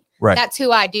Cassie. Right. That's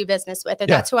who I do business with, or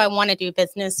that's who I want to do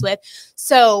business with.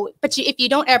 So, but if you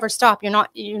don't ever stop, you're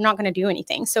not going to do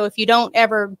anything. So if you don't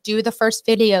ever do the first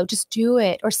video, just do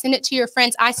it or send it to your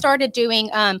friends. I started doing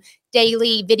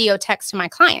daily video text to my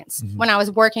clients when I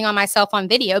was working on myself on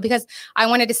video, because I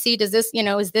wanted to see,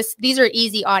 these are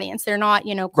easy audience. They're not,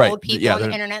 cold people on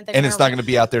the internet. And it's not going to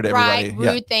be out there to everybody.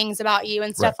 Rude things about you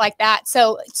and stuff like that.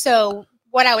 So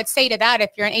what I would say to that, if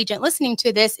you're an agent listening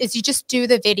to this, is you just do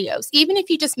the videos. Even if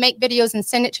you just make videos and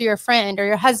send it to your friend or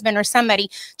your husband or somebody,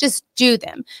 just do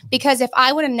them. Because if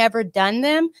I would have never done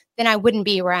them, then I wouldn't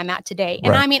be where I'm at today.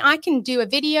 And I mean, I can do a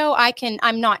video.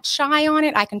 I'm not shy on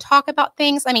it. I can talk about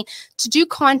things. I mean, to do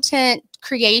content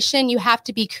creation, you have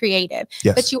to be creative,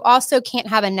 but you also can't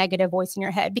have a negative voice in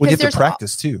your head, because you have to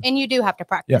practice too. And you do have to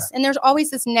practice. And there's always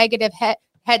this negative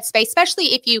headspace,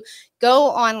 especially if you go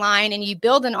online and you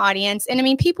build an audience. And I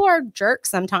mean, people are jerks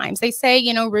sometimes. They say,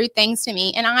 rude things to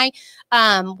me, and I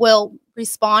will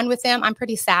respond with them. I'm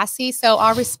pretty sassy, so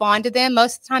I'll respond to them.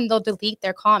 Most of the time they'll delete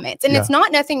their comments, and it's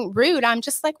not nothing rude. I'm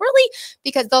just like, really?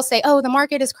 Because they'll say, oh, the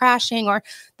market is crashing, or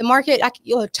the market,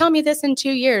 you'll tell me this in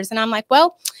 2 years. And I'm like,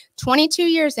 well, 22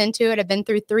 years into it, I've been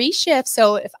through 3 shifts.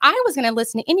 So if I was going to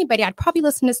listen to anybody, I'd probably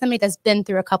listen to somebody that's been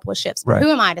through a couple of shifts.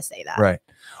 Who am I to say that? Right.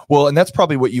 Well, and that's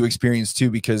probably what you experienced too,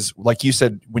 because like you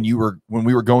said, when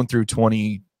we were going through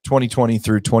 2020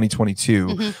 through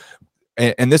 2022,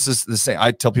 and this is the same,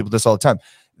 I tell people this all the time,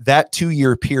 that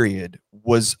 2-year period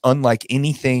was unlike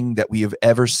anything that we have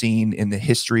ever seen in the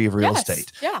history of real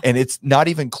estate. Yeah. And it's not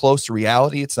even close to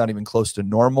reality. It's not even close to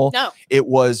normal. No. It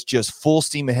was just full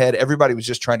steam ahead. Everybody was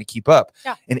just trying to keep up.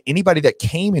 Yeah. And anybody that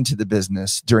came into the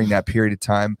business during that period of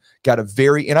time got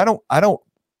a and I don't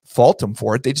fault them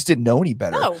for it. They just didn't know any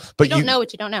better. No, but you don't know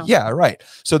what you don't know. Yeah, right.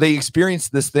 So they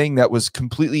experienced this thing that was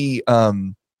completely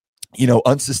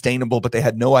unsustainable, but they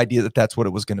had no idea that that's what it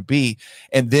was going to be.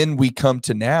 And then we come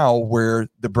to now where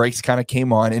the brakes kind of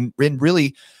came on, and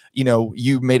really,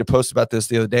 you made a post about this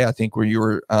the other day, I think, where you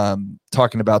were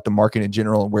talking about the market in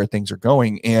general and where things are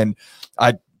going. And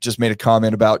I just made a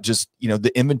comment about just,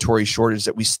 the inventory shortage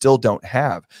that we still don't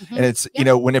have. And it's,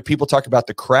 when people talk about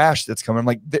the crash that's coming, I'm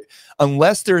like,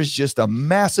 unless there's just a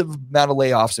massive amount of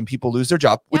layoffs and people lose their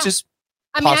job, which is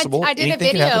possible. I did a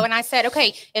video and I said,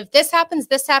 okay, if this happens,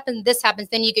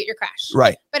 then you get your crash.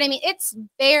 Right. But I mean, it's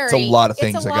a lot of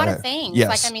things. It's a lot of things. Yes.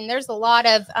 Like, I mean, there's a lot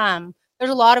of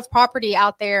property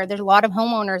out there. There's a lot of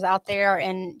homeowners out there,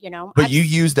 and But you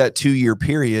use that 2-year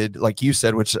period, like you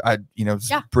said, which is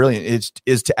brilliant.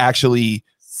 Is to actually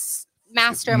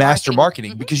master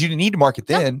marketing because you didn't need to market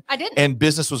then. No, I didn't. And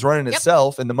business was running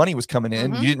itself, and the money was coming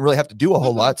in. You didn't really have to do a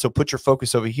whole lot. So put your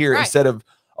focus over here instead of.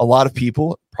 A lot of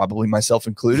people, probably myself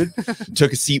included,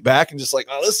 took a seat back and just like,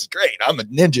 oh, this is great. I'm a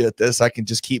ninja at this. I can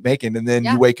just keep making. And then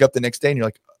you wake up the next day and you're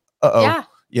like, uh-oh.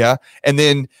 Yeah. And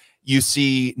then you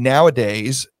see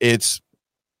nowadays it's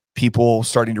people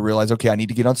starting to realize, okay, I need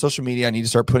to get on social media. I need to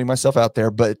start putting myself out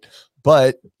there. But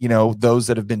those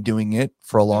that have been doing it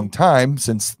for a long time,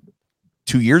 since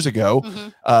 2 years ago,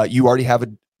 you already have a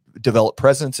developed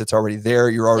presence. It's already there.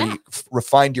 You're already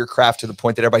refined your craft to the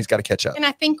point that everybody's got to catch up. And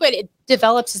I think what it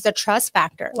develops is a trust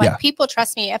factor. Like people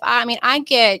trust me.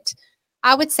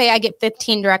 I would say I get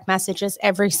 15 direct messages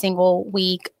every single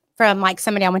week from like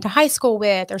somebody I went to high school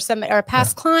with or a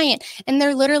past client. And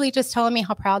they're literally just telling me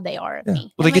how proud they are of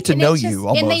me. Well, they get to know you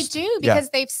almost. And they do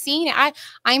because they've seen it.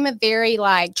 I'm a very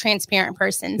like transparent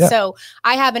person. So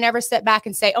I haven't ever sit back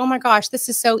and say, oh my gosh, this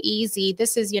is so easy.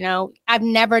 This is, I've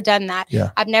never done that.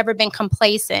 I've never been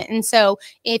complacent. And so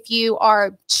if you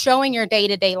are showing your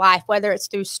day-to-day life, whether it's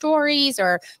through stories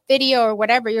or video or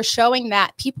whatever, you're showing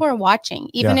that people are watching,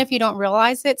 even if you don't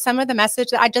realize it. Some of the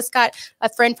message that I just got a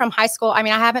friend from high school. I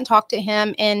mean, I haven't talked to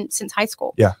him since high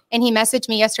school. And he messaged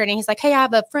me yesterday and he's like, hey, I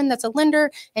have a friend that's a lender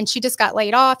and she just got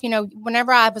laid off.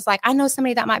 Whenever I was like, I know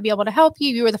somebody that might be able to help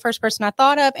you. You were the first person I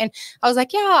thought of. And I was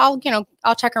like, yeah,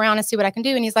 I'll check around and see what I can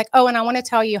do. And he's like, oh, and I want to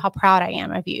tell you how proud I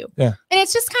am of you. And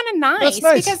it's just kind of nice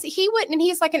because he wouldn't. And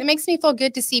he's like, and it makes me feel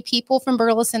good to see people from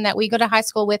Burleson that we go to high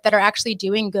school with that are actually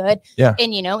doing good.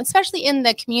 And, especially in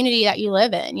the community that you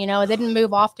live in, they didn't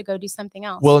move off to go do something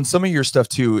else. Well, and some of your stuff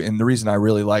too. And the reason I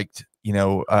really liked,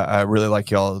 I really like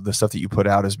y'all, the stuff that you put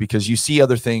out is because you see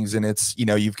other things and it's,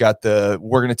 you've got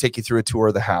we're going to take you through a tour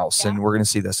of the house and we're going to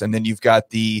see this. And then you've got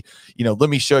let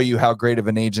me show you how great of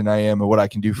an agent I am and what I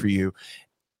can do for you.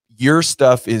 Your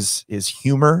stuff is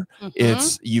humor.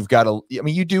 It's, you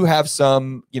do have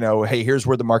some, hey, here's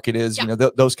where the market is,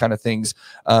 those kind of things.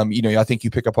 I think you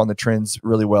pick up on the trends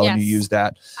really well and you use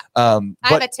that. I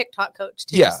have a TikTok coach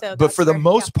too. So but for the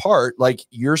most part, like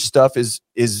your stuff is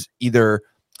either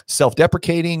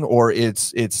self-deprecating or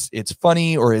it's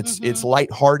funny or it's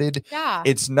lighthearted.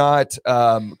 It's not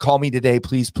call me today,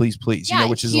 please,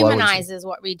 which is humanizes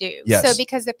what we do. So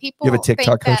because the people, you have a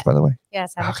TikTok coach, by the way?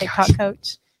 Yes, I have a TikTok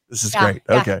coach. This is great.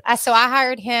 Okay. So I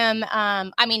hired him.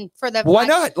 Why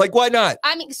not? Like, why not?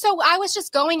 So I was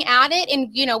just going at it and,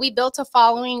 we built a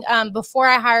following. Before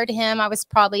I hired him, I was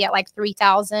probably at like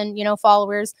 3,000,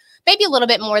 followers, maybe a little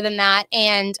bit more than that.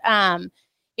 And,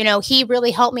 he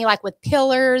really helped me like with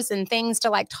pillars and things to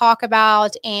like talk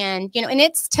about. And,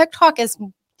 and TikTok is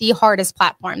the hardest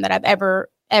platform that I've ever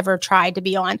tried to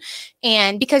be on.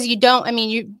 And because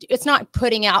it's not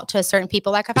putting out to certain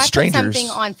people. Like if I put something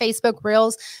on Facebook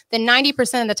Reels, then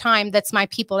 90% of the time that's my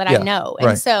people that I know.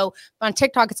 And so on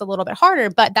TikTok, it's a little bit harder,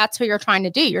 but that's what you're trying to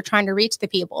do. You're trying to reach the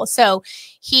people. So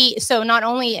not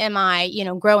only am I,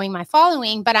 growing my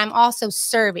following, but I'm also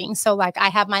serving. So like I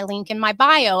have my link in my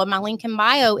bio, and my link in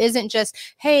bio isn't just,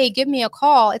 hey, give me a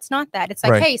call. It's not that. It's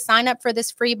like, hey, sign up for this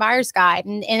free buyer's guide.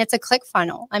 And it's a click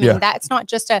funnel. That's not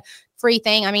just a free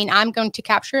thing. I'm going to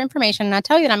capture your information and I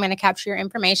tell you that I'm going to capture your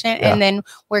information and then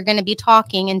we're going to be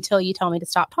talking until you tell me to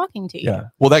stop talking to you.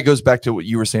 Well, that goes back to what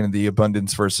you were saying, the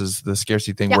abundance versus the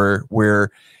scarcity thing where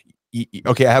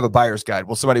okay, I have a buyer's guide.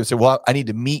 Well, somebody would say, well, I need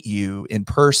to meet you in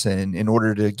person in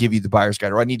order to give you the buyer's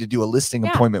guide, or I need to do a listing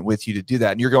appointment with you to do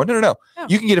that. And you're going, no.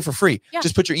 You can get it for free.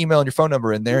 Just put your email and your phone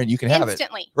number in there and you can have it.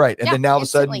 Right. And then now all of a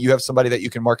sudden you have somebody that you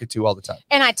can market to all the time.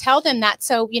 And I tell them that.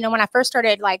 So, when I first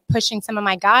started like pushing some of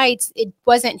my guides, it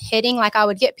wasn't hitting. Like I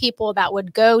would get people that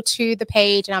would go to the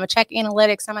page and I would check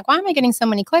analytics. I'm like, why am I getting so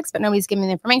many clicks, but nobody's giving me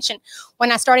the information?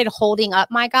 When I started holding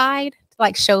up my guide,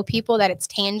 like show people that it's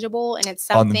tangible and it's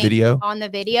something on the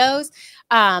videos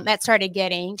that started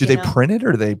getting. Do they print it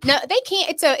or they? No, they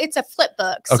can't. It's a flip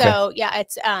book. Okay. So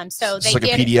it's they like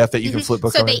get a PDF that you can flip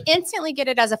book. So they instantly get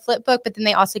it as a flip book, but then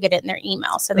they also get it in their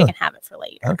email so they can have it for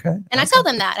later. Okay. And I tell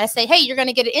them that I say, hey, you're going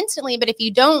to get it instantly, but if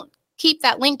you don't keep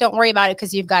that link, don't worry about it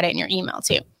because you've got it in your email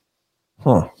too.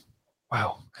 Wow.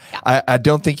 I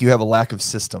don't think you have a lack of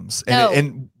systems.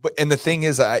 And the thing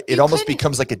is, it almost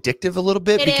becomes like addictive a little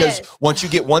bit because once you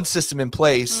get one system in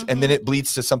place and then it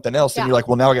bleeds to something else, and you're like,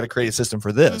 well, now I got to create a system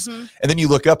for this. And then you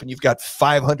look up and you've got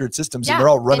 500 systems and they're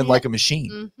all running like a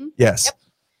machine. Yes. Yep.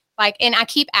 And I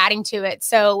keep adding to it.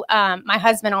 So my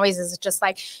husband always is just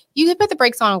like, you could put the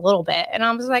brakes on a little bit. And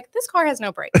I was like, this car has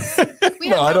no brakes.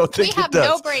 I don't think it does. We have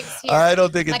no brakes here. I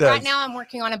don't think it does. Right now I'm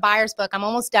working on a buyer's book. I'm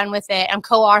almost done with it. I'm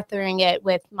co-authoring it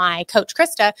with my coach,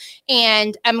 Krista,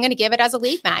 and I'm going to give it as a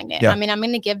lead magnet. I'm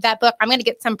going to give that book. I'm going to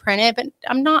get some printed, but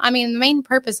I'm not, the main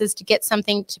purpose is to get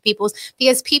something to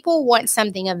because people want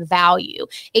something of value.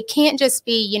 It can't just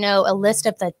be, a list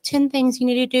of the 10 things you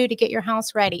need to do to get your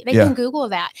house ready. They can Google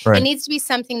that. Right. It needs to be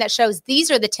something that shows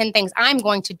these are the 10 things I'm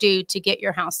going to do to get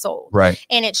your house sold. Right.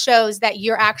 And it shows that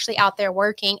you're actually out there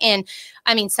working. And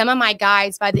some of my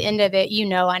guides by the end of it,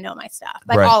 I know my stuff.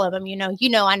 Like all of them,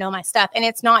 I know my stuff. And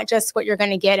it's not just what you're going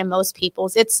to get in most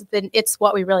people's. It's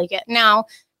what we really get. Now,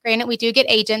 granted, we do get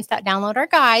agents that download our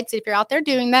guides. If you're out there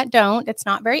doing that, don't. It's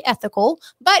not very ethical,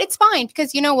 but it's fine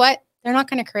because you know what? they're not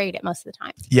going to create it most of the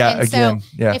time. Yeah. And so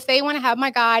if they want to have my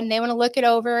guide and they want to look it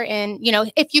over and, you know,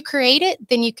 if you create it,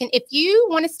 then you can, if you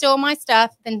want to steal my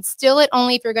stuff, then steal it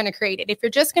only if you're going to create it. If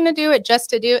you're just going to do it just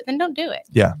to do it, then don't do it.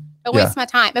 Yeah. Don't waste my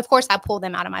time. Of course, I pull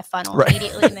them out of my funnel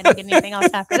immediately and then don't get anything else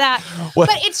after that. But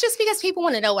it's just because people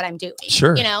want to know what I'm doing.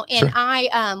 Sure. You know, and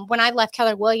I, when I left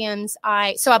Keller Williams,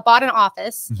 I bought an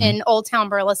office in Old Town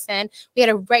Burleson. We had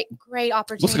a great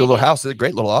opportunity. Looks like a little house. It's a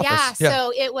great little office. Yeah.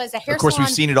 So it was a hair salon. Of course, we've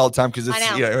seen it all the time because it's,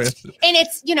 I know. And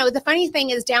it's, you know, the funny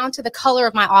thing is down to the color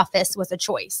of my office was a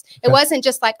choice. It wasn't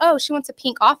just like, oh, she wants a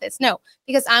pink office. No,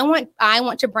 because I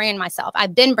want to brand myself.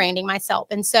 I've been branding myself.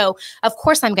 And so of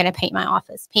course I'm going to paint my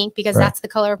office pink because that's the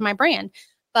color of my brand.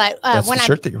 But when the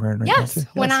shirt that you're wearing right now too.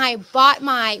 When I bought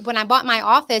my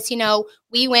office, you know,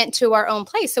 we went to our own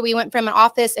place. So we went from an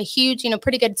office, a huge, you know,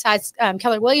 pretty good sized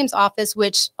Keller Williams office,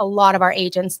 which a lot of our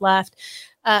agents left.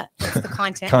 It's the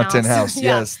content house.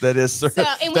 Yes, that is. So,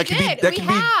 and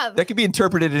that can be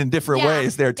interpreted in different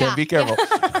ways there, Tim. Be careful.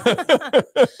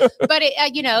 But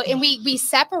it, you know, and we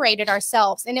separated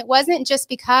ourselves, and it wasn't just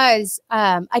because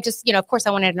I just, you know, of course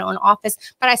I wanted an own office,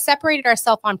 but I separated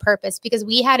ourselves on purpose because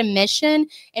we had a mission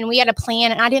and we had a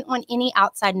plan, and I didn't want any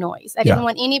outside noise. I didn't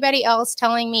want anybody else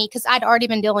telling me, because I'd already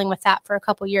been dealing with that for a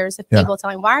couple of years of people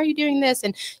telling me, why are you doing this?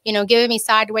 And, you know, giving me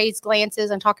sideways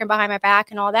glances and talking behind my back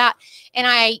and all that. And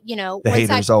I, you know, the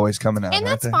haters always coming out, and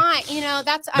that's fine. You know,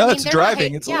 that's, I mean, it's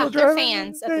driving. It's a little they're driving.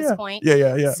 fans at this point.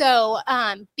 Yeah. So,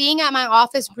 being at my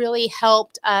office really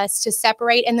helped us to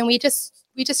separate. And then we just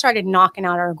started knocking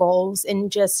out our goals,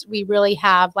 and we really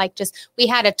have we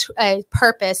had a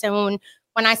purpose. And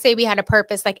when I say we had a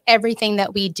purpose, like everything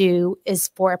that we do is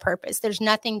for a purpose. There's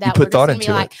nothing that we're just going to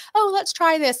be like, oh, let's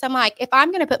try this. I'm like, if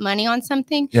I'm going to put money on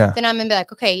something, then I'm going to be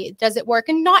like, okay, does it work?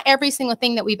 And not every single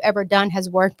thing that we've ever done has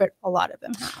worked, but a lot of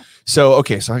them have. So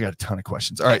I got a ton of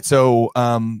questions. All right. So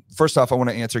first off, I want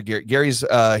to answer Gary. Gary's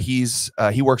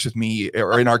he works with me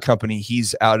or in our company.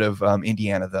 He's out of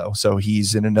Indiana though. So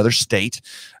he's in another state.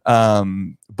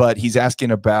 But he's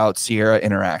asking about Sierra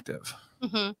Interactive.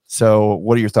 So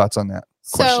what are your thoughts on that?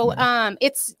 So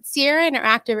it's Sierra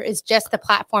Interactive is just the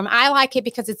platform. I like it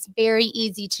because it's very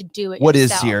easy to do it. What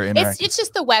is Sierra Interactive? It's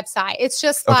just the website. It's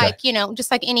just like, you know, just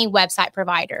like any website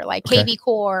provider, like KV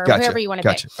Core, whoever you want to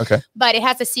pick. Okay. But it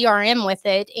has a CRM with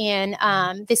it, and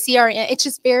the CRM, it's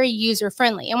just very user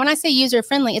friendly. And when I say user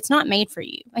friendly, it's not made for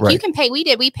you. Like you can pay.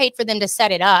 We paid for them to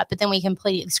set it up, but then we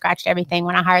completely scratched everything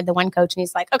when I hired the one coach, and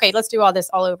he's like, okay, let's do all this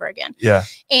all over again. Yeah.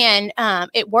 And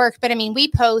it worked. But I mean,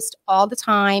 we post all the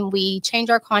time. We change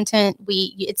our content.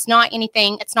 It's not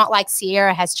anything. It's not like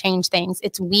Sierra has changed things.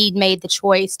 It's we made the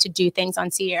choice to do things on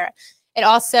Sierra. It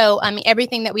also, I mean,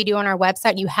 everything that we do on our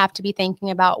website, you have to be thinking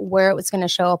about where it was going to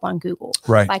show up on Google.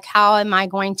 Right. Like, how am I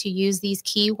going to use these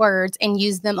keywords and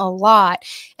use them a lot?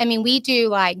 I mean, we do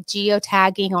like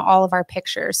geotagging on all of our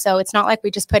pictures. So it's not like we're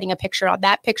just putting a picture on.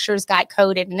 That picture's got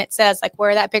coded and it says like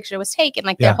where that picture was taken,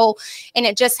 like the whole, and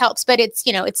it just helps. But it's,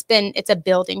 you know, it's a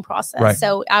building process. Right.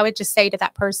 So I would just say to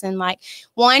that person, like,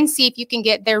 one, see if you can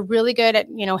they're really good at,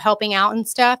 you know, helping out and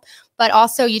stuff. But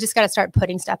also, you just got to start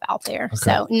putting stuff out there. Okay.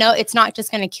 So no, it's not just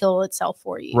going to kill itself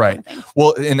for you. Right. Kind of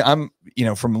well, and I'm, you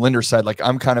know, from Linder's side, like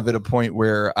I'm kind of at a point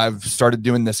where I've started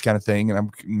doing this kind of thing and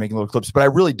I'm making little clips, but I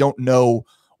really don't know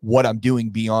what I'm doing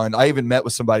beyond. I even met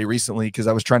with somebody recently because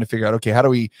I was trying to figure out, okay, how do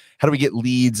we get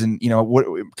leads? And, you know, what,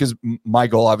 because my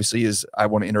goal obviously is I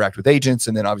want to interact with agents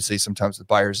and then obviously sometimes with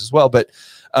buyers as well. But,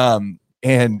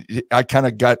 and I kind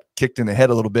of got kicked in the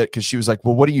head a little bit because she was like,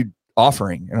 well, what are you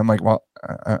offering? And I'm like, well,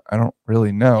 I don't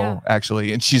really know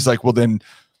actually. And she's like, well, then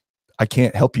I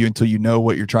can't help you until you know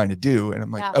what you're trying to do. And I'm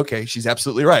like, okay, she's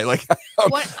absolutely right. Like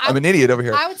I'm an idiot over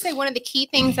here. I would say one of the key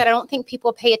things that I don't think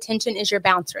people pay attention is your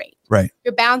bounce rate. Right.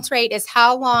 Your bounce rate is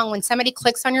how long, when somebody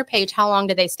clicks on your page, how long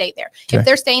do they stay there? Okay. If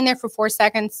they're staying there for 4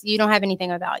 seconds, you don't have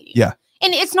anything of value. Yeah.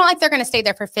 And it's not like they're going to stay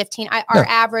there for 15. Our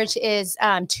average is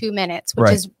 2 minutes,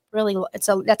 which is really,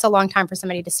 that's a long time for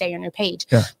somebody to stay on your page.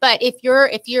 Yeah. But if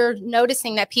you're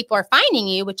noticing that people are finding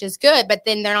you, which is good, but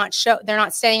then they're not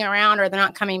staying around or they're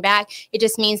not coming back, it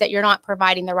just means that you're not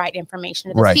providing the right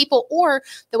information to those people, or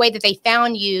the way that they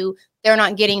found you, they're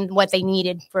not getting what they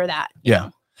needed for that. You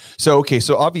know? So, okay.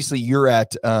 So obviously you're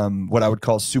at what I would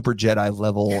call super Jedi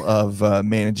level of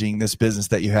managing this business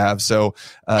that you have. So,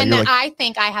 and then I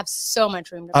think I have so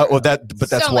much room to grow. Well, that's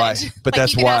so why, much. But like,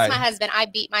 that's you can why ask my husband, I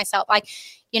beat myself. Like,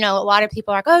 you know, a lot of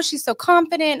people are like, oh, she's so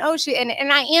confident. Oh,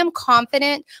 and I am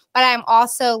confident, but I'm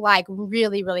also like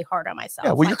really, really hard on myself.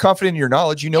 Yeah. Well, you're confident in your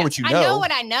knowledge. You know what you know. I know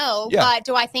what I know, but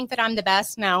do I think that I'm the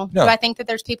best? No. Do I think that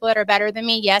there's people that are better than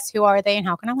me? Yes. Who are they? And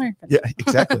how can I learn from them? Yeah,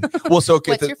 exactly. Well, so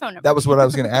okay. What's your phone number? That was what I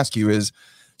was going to ask you is,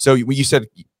 So you said,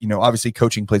 obviously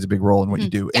coaching plays a big role in what you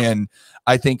do. Yeah. And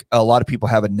I think a lot of people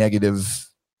have a negative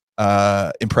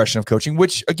impression of coaching,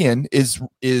 which again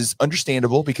is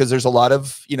understandable because there's a lot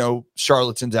of,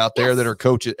 charlatans out there that are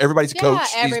coaches. Everybody's a coach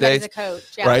these days. A coach,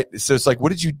 right? So it's like, what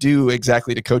did you do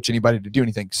exactly to coach anybody to do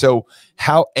anything? So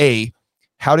how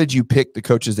did you pick the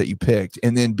coaches that you picked?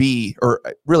 And then B, or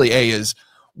really A, is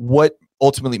what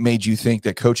ultimately made you think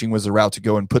that coaching was the route to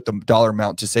go and put the dollar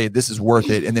amount to say this is worth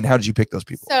it? And then how did you pick those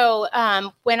people? So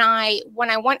when I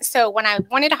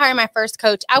wanted to hire my first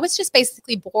coach, I was just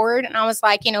basically bored, and I was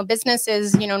like, business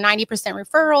is 90%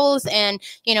 referrals, and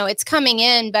it's coming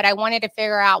in, but I wanted to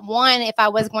figure out, one, if I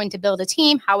was going to build a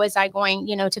team, how was I going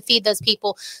to feed those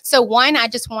people? So one, I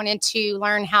just wanted to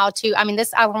learn how to, I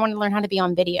wanted to learn how to be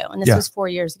on video, and this was 4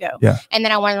 years ago. Yeah. And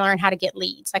then I wanted to learn how to get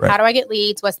leads. Like, how do I get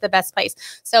leads? What's the best place?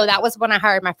 So that was when I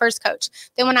hired my first coach.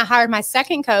 Then when I hired my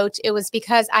second coach, it was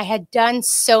because I had done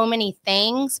so many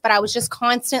things, but I was just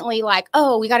constantly like,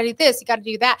 oh, we got to do this, you got to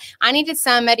do that. I needed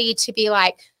somebody to be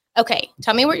like, okay,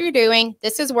 tell me what you're doing.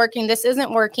 This is working. This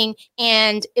isn't working.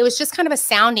 And it was just kind of a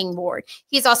sounding board.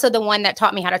 He's also the one that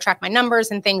taught me how to track my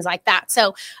numbers and things like that.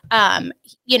 So, I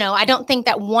don't think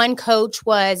that one coach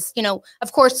was,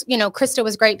 of course, Krista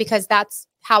was great because that's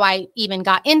how I even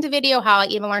got into video, how I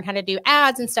even learned how to do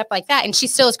ads and stuff like that. And she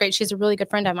still is great. She's a really good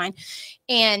friend of mine.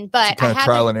 But kind of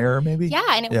trial and error, maybe. Yeah.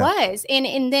 And it was.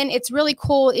 And then it's really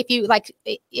cool if you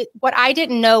what I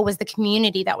didn't know was the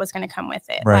community that was going to come with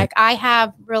it. Right. Like, I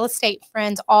have real estate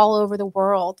friends all over the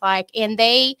world, and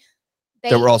they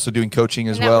were also doing coaching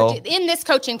as well in this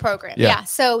coaching program. Yeah.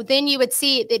 So then you would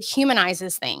see it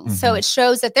humanizes things. Mm-hmm. So it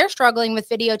shows that they're struggling with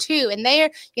video too. And they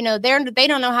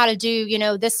don't know how to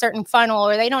do, this certain funnel,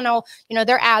 or they don't know,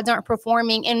 their ads aren't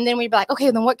performing. And then we'd be like, okay,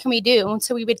 then what can we do? And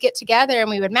so we would get together and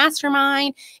we would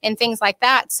mastermind and things like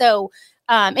that. So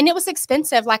and it was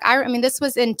expensive. Like, this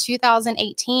was in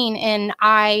 2018, and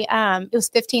it was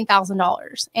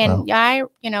 $15,000, and I,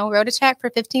 wrote a check for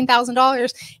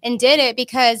 $15,000 and did it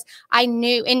because I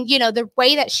knew, and the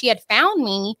way that she had found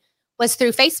me was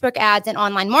through Facebook ads and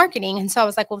online marketing. And so I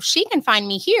was like, well, if she can find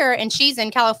me here and she's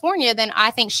in California, then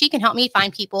I think she can help me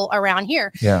find people around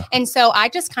here. Yeah. And so I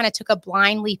just kind of took a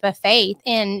blind leap of faith,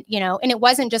 and, and it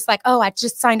wasn't just like, oh, I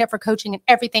just signed up for coaching and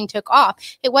everything took off.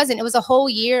 It wasn't. It was a whole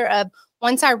year of,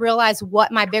 once I realized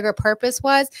what my bigger purpose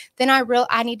was, then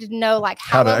I needed to know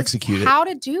how to execute it, how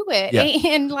to do it,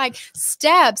 and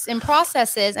steps and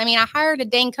processes. I hired a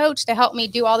dang coach to help me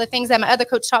do all the things that my other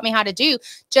coach taught me how to do,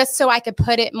 just so I could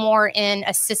put it more in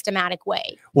a systematic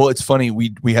way. Well, it's funny.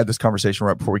 We had this conversation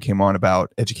right before we came on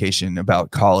about education,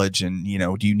 about college, and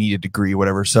do you need a degree,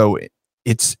 whatever. So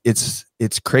it's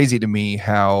crazy to me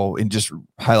how, and just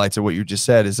highlights of what you just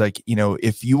said, is like,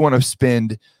 if you want to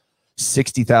spend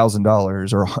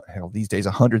 $60,000 or hell, these days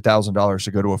 $100,000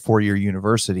 to go to a 4-year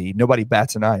university, nobody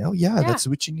bats an eye. Oh yeah, that's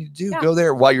what you need to do. Yeah. Go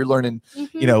there while you're learning,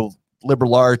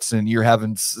 liberal arts, and you're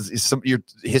having your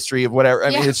history of whatever.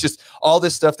 I mean, it's just all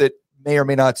this stuff that may or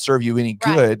may not serve you any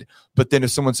good. But then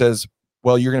if someone says,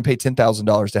 well, you're going to pay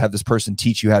 $10,000 to have this person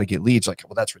teach you how to get leads, like,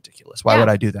 well, that's ridiculous. Why would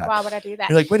I do that? Why would I do that?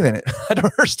 You're like, wait a minute. I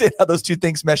don't understand how those two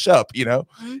things mesh up,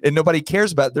 and nobody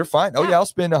cares about it. They're fine. Oh yeah, I'll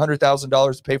spend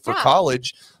 $100,000 to pay for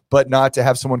college, but not to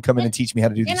have someone come in and teach me how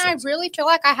to do these things. I really feel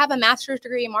like I have a master's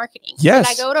degree in marketing. Yes.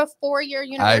 Did I go to a 4-year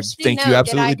university? I think you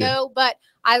absolutely did. But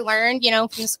I learned, from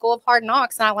the School of Hard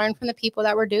Knocks, and I learned from the people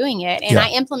that were doing it, and I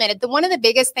implemented. One of the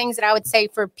biggest things that I would say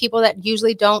for people that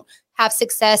usually don't have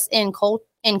success in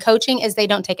coaching is they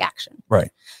don't take action. Right.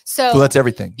 So that's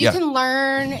everything. You can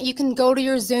learn, you can go to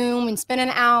your Zoom and spend an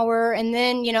hour, and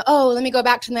then, let me go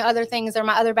back to the other things or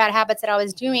my other bad habits that I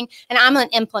was doing. And I'm an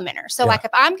implementer. So if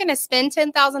I'm going to spend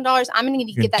 $10,000, I'm going to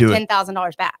need to get that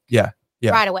 $10,000 back. Yeah.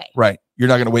 Right away. Right. You're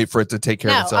not going to wait for it to take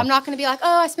care of itself. I'm not going to be like,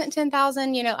 oh, I spent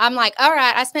 $10,000. I'm like, all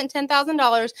right, I spent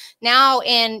 $10,000 now.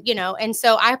 And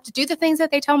so I have to do the things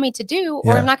that they tell me to do,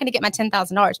 or I'm not going to get my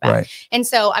 $10,000 back. Right. And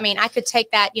so, I could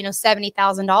take that,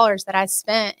 $70,000 that I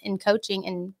spent in coaching.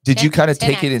 And did you kind of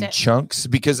take it in chunks?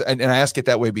 Because, and I ask it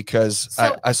that way because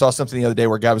I saw something the other day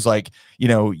where a guy was like,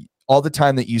 all the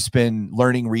time that you spend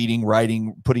learning, reading,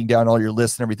 writing, putting down all your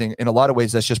lists and everything, in a lot of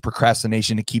ways, that's just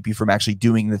procrastination to keep you from actually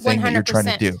doing the thing 100%. That you're trying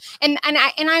to do. And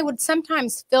I would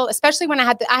sometimes feel, especially when I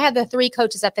had the 3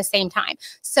 coaches at the same time.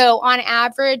 So on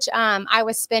average, I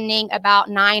was spending about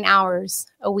 9 hours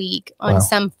a week on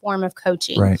some form of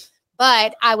coaching. Right.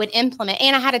 but I would implement,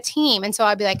 and I had a team. And so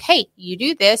I'd be like, hey, you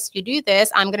do this,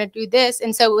 I'm going to do this.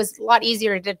 And so it was a lot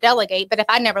easier to delegate. But if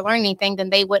I never learned anything,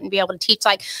 then they wouldn't be able to teach.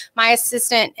 Like my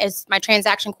assistant is my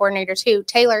transaction coordinator too,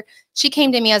 Taylor. She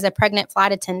came to me as a pregnant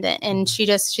flight attendant, and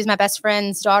she's my best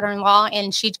friend's daughter-in-law,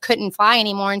 and she couldn't fly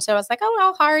anymore. And so I was like, oh,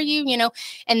 I'll hire you,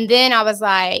 And then I was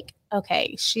like,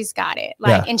 okay, she's got it.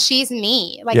 Like, and she's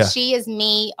me. Like she is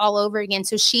me all over again.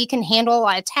 So she can handle a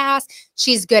lot of tasks.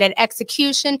 She's good at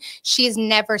execution. She's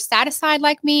never satisfied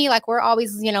like me. Like we're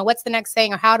always, what's the next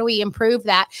thing or how do we improve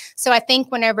that? So I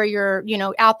think whenever you're,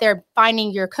 out there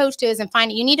finding your coaches and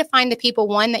you need to find the people,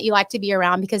 one, that you like to be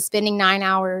around, because spending 9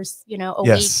 hours, a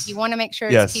week, you want to make sure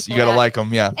it's people you got to like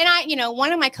them. Yeah. And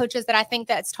one of my coaches that I think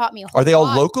that's taught me a whole lot. Are they all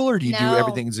lot, local, or do you do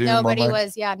everything Zoom? Nobody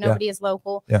is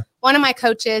local. Yeah. One of my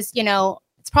coaches,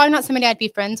 it's probably not somebody I'd be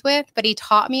friends with, but he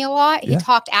taught me a lot. He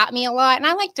talked at me a lot. And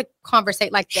I like to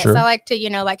conversate like this. I like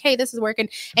to, like, hey, this is working.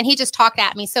 And he just talked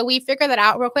at me. So we figured that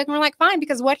out real quick. And we're like, fine,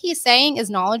 because what he's saying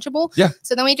is knowledgeable. Yeah.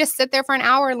 So then we just sit there for an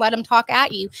hour and let him talk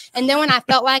at you. And then when I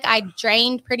felt like I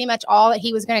drained pretty much all that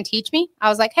he was going to teach me, I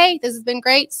was like, hey, this has been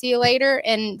great. See you later.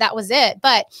 And that was it.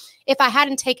 But if I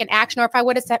hadn't taken action, or if I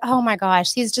would have said, oh my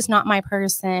gosh, he's just not my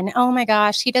person. Oh my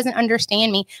gosh, he doesn't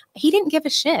understand me. He didn't give a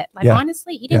shit. Like,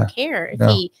 honestly, he didn't care if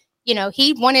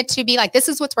he wanted to be like, this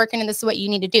is what's working and this is what you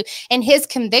need to do. And his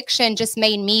conviction just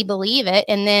made me believe it.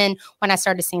 And then when I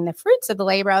started seeing the fruits of the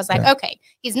labor, I was like, okay,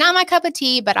 he's not my cup of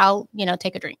tea, but I'll,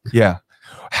 take a drink. Yeah.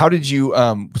 How did you,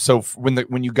 so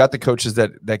when you got the coaches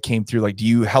that came through, like,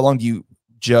 how long do you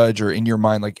judge, or in your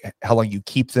mind, like how long you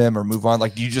keep them or move on?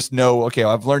 Like, do you just know, okay,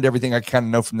 I've learned everything I kind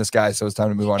of know from this guy, so it's time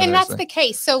to move on? And that's the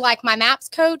case. So like my MAPS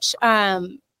coach,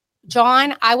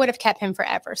 John, I would have kept him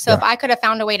forever. So if I could have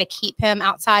found a way to keep him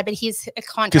outside, but he's a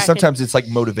contract. Because sometimes it's like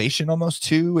motivation almost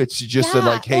too. It's just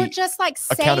like, hey, or just like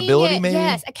accountability, maybe.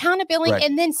 Yes, accountability. Right.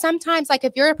 And then sometimes, like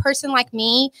if you're a person like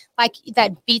me, like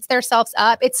that beats themselves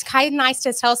up, it's kind of nice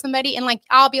to tell somebody, and like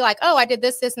I'll be like, oh, I did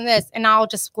this, this, and this, and I'll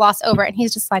just gloss over it, and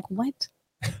he's just like, what?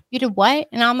 You did what?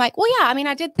 And I'm like, well, yeah, I mean,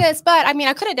 I did this, but I mean,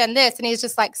 I could have done this. And he's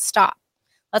just like, stop.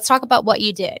 Let's talk about what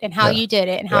you did and how you did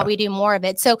it and how we do more of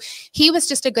it. So he was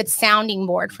just a good sounding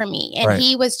board for me. And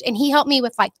he helped me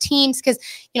with like teams, because,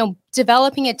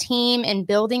 developing a team and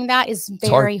building that is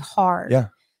very hard. Yeah.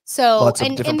 So,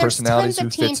 and there's tons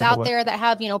of teams out there that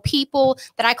have, people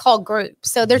that I call groups.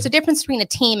 So there's a difference between a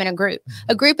team and a group.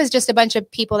 A group is just a bunch of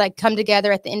people that come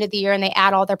together at the end of the year and they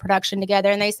add all their production together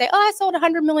and they say, oh, I sold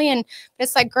 100 million. But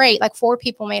it's like, great. Like 4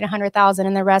 people made 100,000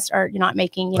 and the rest are not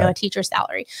making, a teacher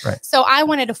salary. Right. So I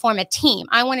wanted to form a team.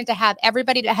 I wanted to have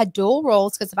everybody that had dual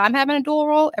roles, because if I'm having a dual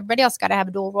role, everybody else got to have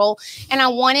a dual role. And I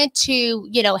wanted to,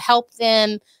 help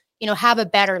them, have a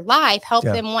better life, help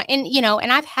them want, and,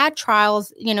 and I've had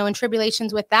trials, and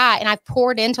tribulations with that. And I've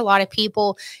poured into a lot of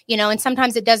people, and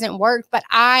sometimes it doesn't work, but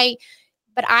I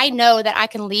know that I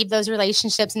can leave those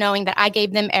relationships knowing that I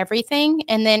gave them everything.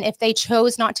 And then if they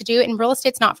chose not to do it, and real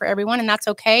estate's not for everyone, and that's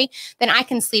okay, then I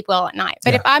can sleep well at night.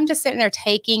 But if I'm just sitting there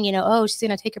taking, oh, she's going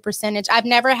to take a percentage. I've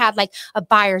never had like a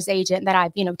buyer's agent that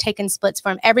I've, taken splits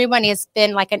from. Everyone has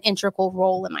been like an integral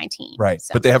role in my team. Right.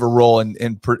 So. But they have a role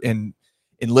in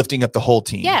lifting up the whole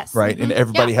team. Yes. Right. Mm-hmm. And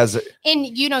everybody has it.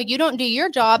 And, you don't do your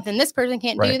job, then this person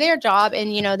can't do their job.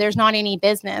 And, there's not any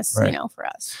business, for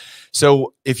us.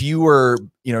 So if you were,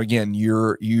 again,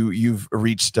 you've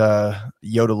reached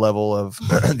Yoda level of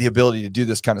the ability to do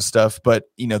this kind of stuff, but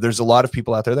there's a lot of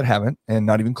people out there that haven't, and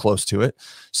not even close to it.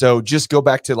 So just go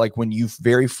back to like when you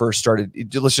very first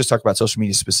started. Let's just talk about social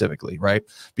media specifically, right?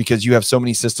 Because you have so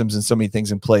many systems and so many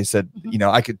things in place that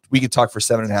we could talk for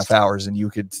 7.5 hours, and you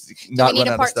could not run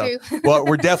out of stuff. Well,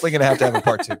 we're definitely going to have a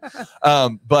part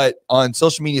 2. But on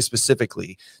social media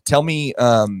specifically, tell me.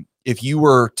 If you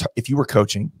were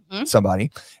coaching somebody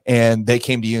and they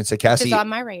came to you and said, Cassie, it's on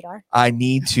my radar, I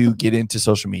need to get into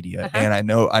social media and I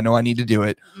know I need to do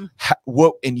it.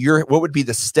 What would be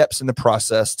the steps in the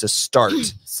process to start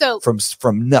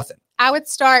from nothing? I would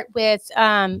start with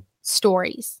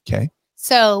stories. Okay.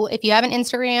 So if you have an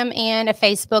Instagram and a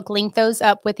Facebook, link those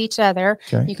up with each other.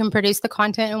 Okay. You can produce the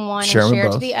content in one and share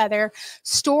it to the other.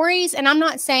 Stories, and I'm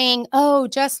not saying, oh,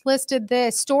 just listed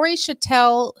this. Stories should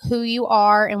tell who you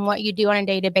are and what you do on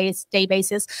a day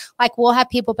basis. Like we'll have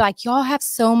people be like, y'all have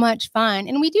so much fun.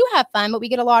 And we do have fun, but we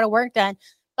get a lot of work done.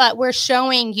 But we're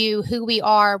showing you who we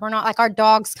are. We're not like our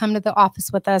dogs come to the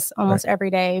office with us almost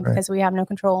every day because we have no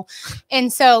control.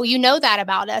 And so that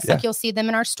about us. Like you'll see them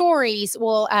in our stories.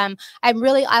 Well, I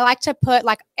like to put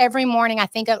like every morning I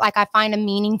think of like I find a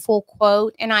meaningful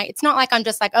quote. And it's not like I'm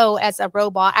just like, oh, as a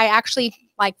robot. I actually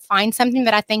like find something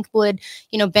that I think would,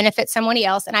 benefit somebody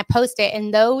else, and I post it.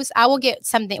 And those, I will get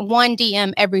one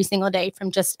DM every single day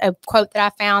from just a quote that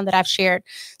I found that I've shared.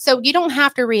 So you don't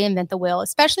have to reinvent the wheel,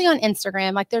 especially on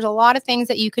Instagram. Like there's a lot of things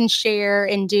that you can share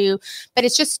and do, but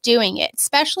it's just doing it,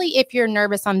 especially if you're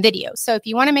nervous on video. So if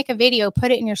you want to make a video,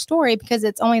 put it in your story because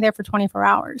it's only there for 24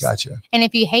 hours. Gotcha. And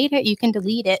if you hate it, you can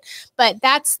delete it. But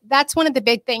that's one of the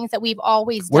big things that we've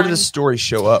always done. Where do the stories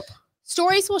show up?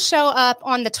 Stories will show up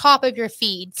on the top of your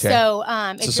feed. Okay. So,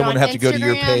 so someone have to go to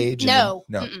your page? No.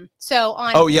 So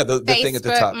on the thing at the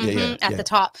top. At the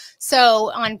top.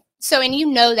 So and you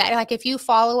know that, like, if you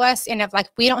follow us and if like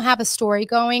we don't have a story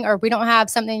going or we don't have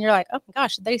something, you're like, oh my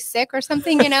gosh, are they sick or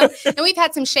something, And we've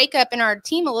had some shakeup in our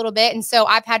team a little bit. And so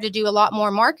I've had to do a lot more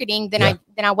marketing than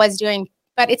I was doing.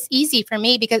 But it's easy for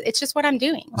me because it's just what I'm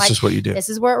doing. It's just what you do. This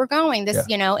is where we're going.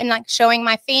 And like showing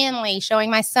my family,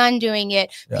 showing my son doing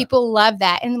it. Yeah. People love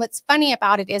that. And what's funny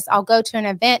about it is I'll go to an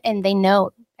event and they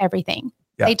know everything.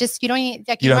 Yeah. They just, you don't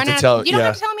have to tell them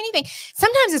anything.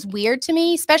 Sometimes it's weird to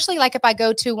me, especially like if I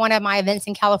go to one of my events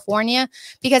in California,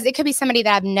 because it could be somebody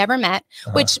that I've never met,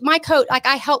 which my coach, like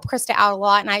I help Krista out a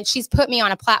lot and she's put me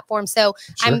on a platform. So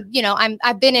sure.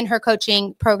 I've been in her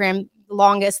coaching program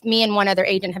longest. Me and one other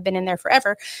agent have been in there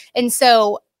forever. And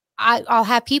so I'll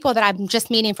have people that I'm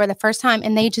just meeting for the first time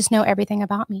and they just know everything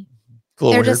about me.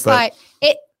 They're weird, just like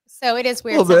it. So it is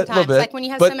weird sometimes. Like when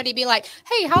you have somebody be like,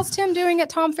 hey, how's Tim doing at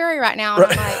Tom Ferry right now? And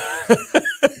I'm like,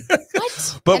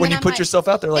 what? But when you put yourself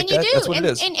out there like that, that's what it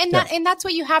is. And that's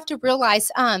what you have to realize.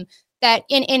 That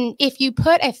if you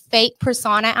put a fake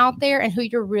persona out there and who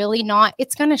you're really not,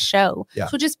 it's going to show. Yeah.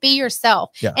 So just be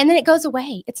yourself. Yeah. And then it goes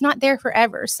away. It's not there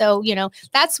forever. So,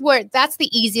 that's the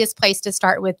easiest place to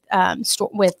start with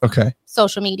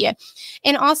social media.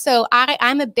 And also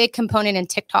I'm a big component in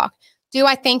TikTok. Do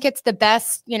I think it's the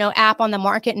best, app on the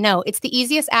market? No, it's the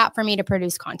easiest app for me to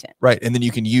produce content. Right. And then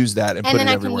you can use that and put it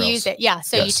everywhere else. And then I can use it. Yeah.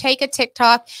 So you take a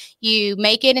TikTok, you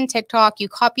make it in TikTok, you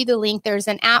copy the link. There's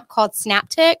an app called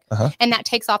SnapTik, and that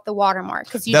takes off the watermark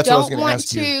because you don't want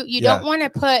to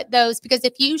put those, because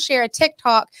if you share a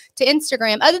TikTok to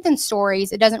Instagram, other than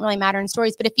stories, it doesn't really matter in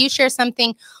stories. But if you share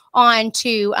something on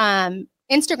to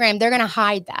Instagram, they're going to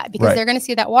hide that because they're going to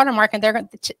see that watermark and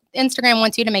Instagram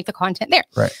wants you to make the content there.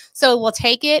 Right. So we'll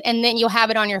take it and then you'll have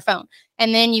it on your phone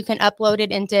and then you can upload it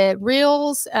into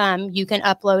Reels. You can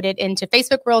upload it into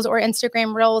Facebook Reels or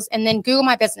Instagram Reels and then Google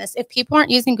My Business. If people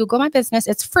aren't using Google My Business,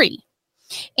 it's free.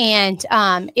 And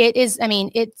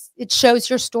it shows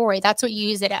your story. That's what you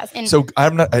use it as. And so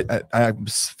I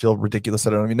feel ridiculous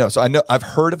that I don't even know. So I know I've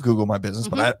heard of Google My Business,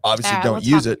 but I obviously don't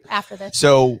use it after this.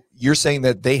 So you're saying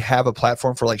that they have a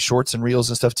platform for like shorts and reels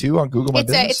and stuff too on Google My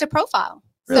Business? It's a profile.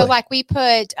 Really? So like we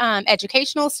put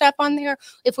educational stuff on there.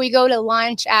 If we go to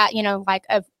lunch at,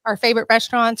 our favorite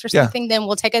restaurants or something, then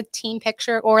we'll take a team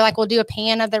picture or like we'll do a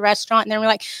pan of the restaurant and then we're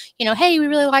like, hey, we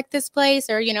really like this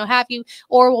place or,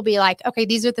 or we'll be like, okay,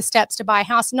 these are the steps to buy a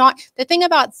house. Not the thing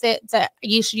about that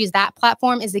you should use that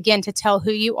platform is again, to tell who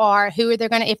you are, who they're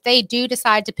going to, if they do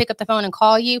decide to pick up the phone and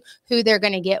call you, who they're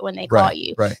going to get when they call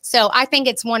you. Right. So I think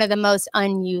it's one of the most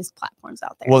unused platforms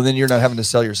out there. Well, then you're not having to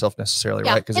sell yourself necessarily,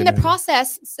 right? And the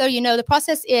process, the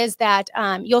process is that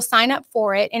you'll sign up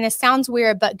for it and it sounds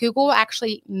weird, but Google will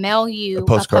actually mail you a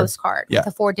postcard with a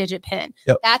 4-digit PIN.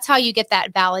 Yep. That's how you get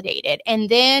that validated. And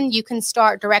then you can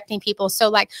start directing people. So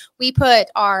like we put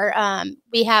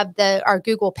we have our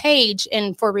Google page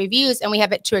and for reviews and we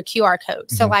have it to a QR code.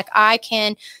 Mm-hmm. So like I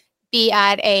can be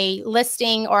at a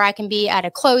listing or I can be at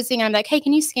a closing and I'm like, hey,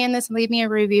 can you scan this and leave me a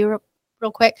review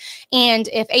real quick? And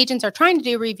if agents are trying to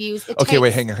do reviews,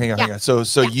 hang on.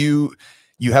 So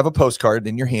you have a postcard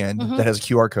in your hand that has a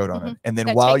QR code on it. And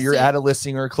then while you're at a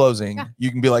listing or a closing, you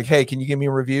can be like, hey, can you give me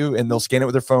a review? And they'll scan it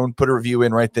with their phone, put a review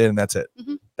in right then. And that's it.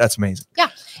 Mm-hmm. That's amazing. Yeah.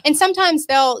 And sometimes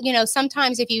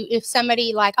sometimes if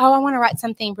somebody like, oh, I want to write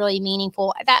something really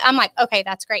meaningful, that I'm like, okay,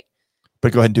 that's great.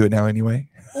 But go ahead and do it now anyway.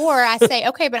 Or I say,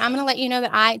 okay, but I'm going to let you know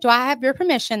that I have your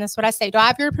permission. That's what I say. Do I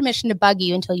have your permission to bug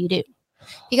you until you do?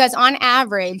 Because on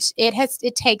average,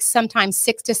 it takes sometimes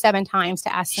 6 to 7 times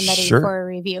to ask somebody for a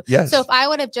review. Yes. So if I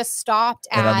would have just stopped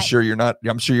and I'm sure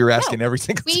you're asking every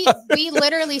single time. We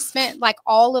literally spent like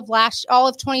all of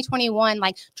 2021,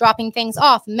 like dropping things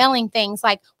off, mailing things.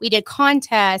 Like we did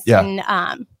contests and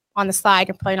on the slide,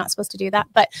 you're probably not supposed to do that,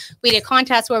 but we did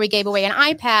contests where we gave away an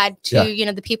iPad to,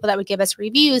 the people that would give us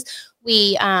reviews.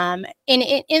 and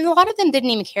a lot of them didn't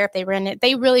even care if they rented.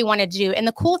 They really wanted to do. And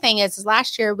the cool thing is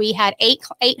last year we had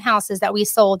eight houses that we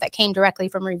sold that came directly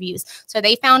from reviews. So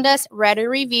they found us, read a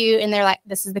review, and they're like,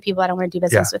 this is the people I don't want to do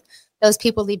business with. Those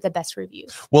people leave the best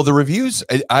reviews. Well, the reviews,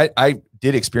 I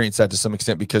did experience that to some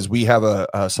extent because we have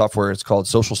a software. It's called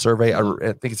Social Survey.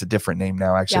 I think it's a different name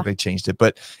now. Actually, they changed it.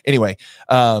 But anyway,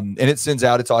 and it sends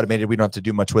out, it's automated. We don't have to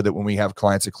do much with it when we have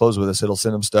clients that close with us. It'll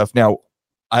send them stuff. Now,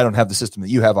 I don't have the system that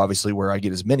you have, obviously, where I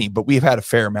get as many, but we've had a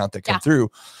fair amount that come through.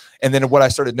 And then what I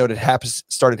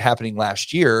started happening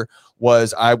last year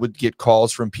was I would get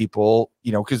calls from people,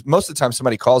 you know, because most of the time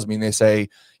somebody calls me and they say,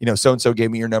 you know, so-and-so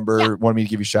gave me your number, wanted me to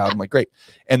give you a shout. I'm like, great.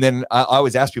 And then I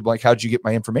always ask people, like, how'd you get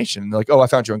my information? And they're like, oh, I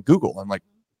found you on Google. I'm like,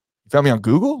 you found me on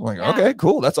Google? I'm like, okay,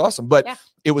 cool. That's awesome. But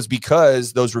it was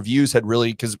because those reviews had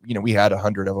really, because, you know, we had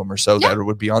 100 of them or so that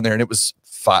would be on there, and it was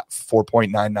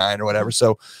 4.99 or whatever.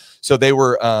 So they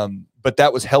were, but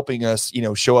that was helping us, you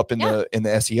know, show up in the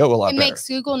SEO a lot better. It makes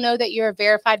Google know that you're a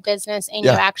verified business and you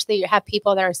actually have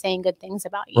people that are saying good things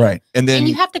about you. Right. And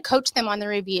you have to coach them on the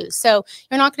reviews. So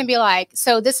you're not going to be like,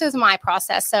 so this is my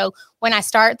process. So when I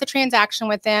start the transaction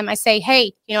with them, I say,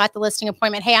 hey, you know, at the listing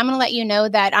appointment, hey, I'm going to let you know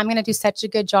that I'm going to do such a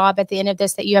good job at the end of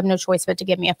this that you have no choice but to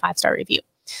give me a 5-star review.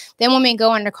 Then when we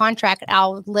go under contract,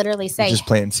 I'll literally say, just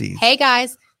plant seeds. Hey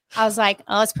guys, I was like,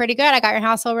 oh, it's pretty good. I got your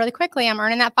house sold really quickly. I'm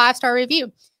earning that 5-star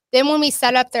review. Then when we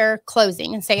set up their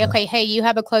closing and say, okay, hey, you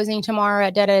have a closing tomorrow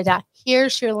at da-da-da-da.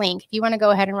 Here's your link. If you want to go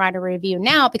ahead and write a review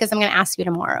now, because I'm going to ask you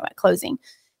tomorrow at closing.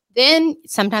 Then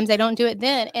sometimes they don't do it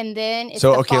then. And then it's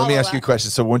okay, let me ask you a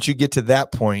question. So once you get to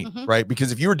that point, right?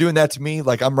 Because if you were doing that to me,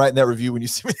 like I'm writing that review when you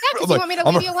see me. Yeah, because you want me to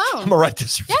leave you alone. I'm going to write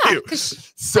this review. Yeah,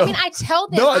 so, I mean, I tell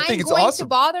them I think I'm going to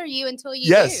bother you until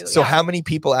you do. So how many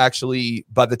people actually,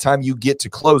 by the time you get to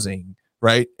closing,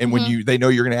 right? And when they know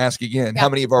you're going to ask again, how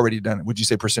many have already done it? Would you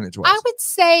say percentage-wise? I would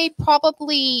say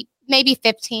probably maybe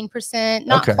 15%,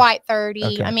 not quite 30.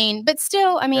 Okay. I mean, but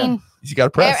still, I mean, you got to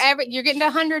press. You're getting to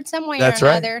 100 some way or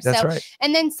another. That's right.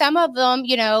 And then some of them,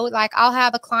 you know, like I'll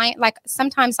have a client, like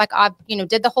sometimes like I've, you know,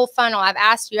 did the whole funnel. I've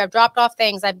asked you, I've dropped off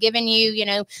things. I've given you, you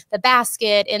know, the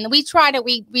basket, and we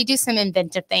do some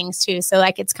inventive things too. So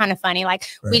like, it's kind of funny. Like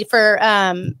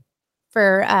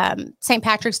for St.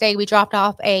 Patrick's Day, we dropped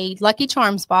off a Lucky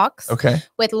Charms box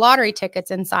with lottery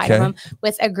tickets inside of them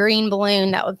with a green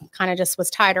balloon that was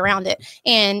tied around it.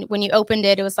 And when you opened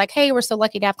it, it was like, hey, we're so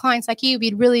lucky to have clients like you.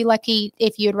 We'd really lucky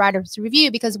if you would write us a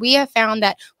review, because we have found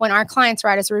that when our clients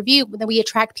write us a review, then we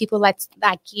attract people like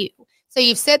you. So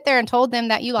you've sit there and told them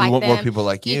that you like them. More people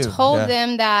like you. You told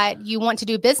them that you want to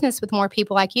do business with more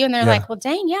people like you. And they're like, well,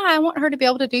 dang, yeah, I want her to be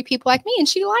able to do people like me. And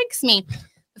she likes me.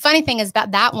 The funny thing is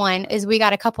about that one is we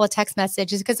got a couple of text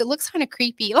messages because it looks kind of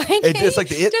creepy. Like it's like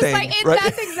the it thing, right?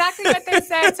 That's exactly what they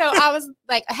said. So I was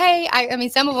like, hey, I mean,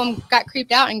 some of them got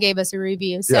creeped out and gave us a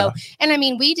review. So, and I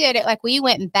mean, we did it like we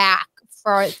went back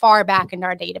far back into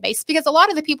our database, because a lot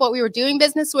of the people we were doing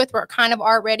business with were kind of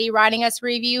already writing us a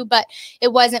review, but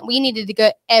it wasn't, we needed to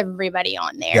get everybody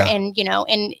on there. And, you know,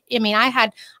 and I mean, I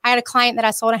had a client that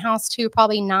I sold a house to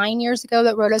probably 9 years ago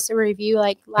that wrote us a review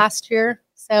like last year.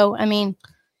 So, I mean,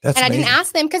 that's amazing. I didn't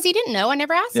ask them because he didn't know. I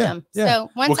never asked him.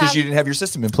 So because you didn't have your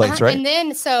system in place, right? And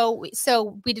then so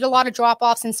we did a lot of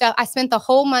drop-offs and stuff. I spent the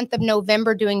whole month of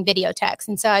November doing video texts.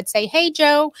 And so I'd say, hey,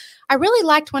 Joe, I really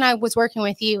liked when I was working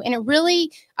with you, and I really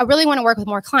want to work with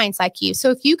more clients like you. So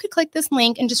if you could click this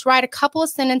link and just write a couple of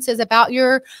sentences about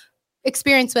your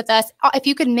experience with us, if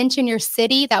you could mention your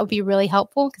city, that would be really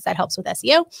helpful, because that helps with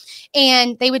SEO.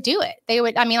 And they would do it. They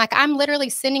would, I mean, like I'm literally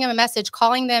sending them a message,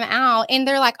 calling them out, and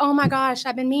they're like, oh my gosh,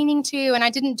 I've been meaning to, and I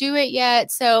didn't do it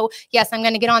yet. So yes, I'm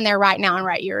going to get on there right now and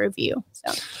write your review.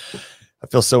 So I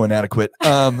feel so inadequate.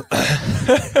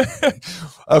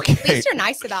 Okay. At least you're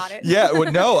nice about it. Yeah. Well,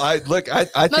 no, I most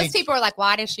think people are like,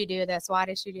 why did she do this? Why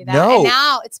did she do that? No. And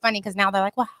now it's funny because now they're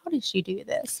like, well, how did she do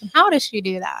this? And how does she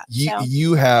do that?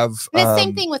 You have the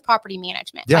same thing with property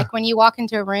management. Yeah. Like when you walk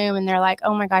into a room and they're like,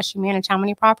 oh my gosh, you manage how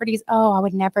many properties? Oh, I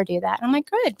would never do that. And I'm like,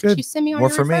 good. You send me on more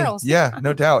your referrals. Me. Yeah,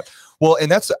 no doubt. Well,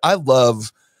 and I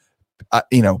love,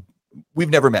 you know, we've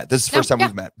never met. This is the first time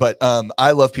we've met, but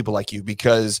I love people like you,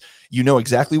 because you know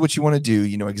exactly what you want to do.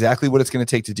 You know exactly what it's going to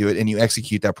take to do it, and you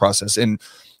execute that process.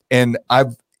 And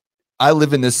I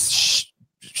live in this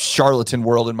charlatan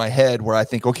world in my head where I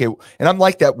think, okay, and I'm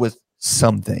like that with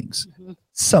some things,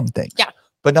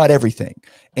 but not everything.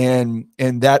 And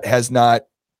that has not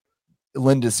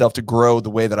lent itself to grow the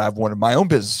way that I've wanted my own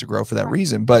business to grow for that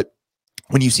reason. But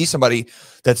when you see somebody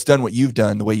that's done what you've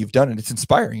done, the way you've done it, it's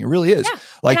inspiring. It really is. Yeah.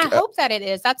 Like, and I hope that it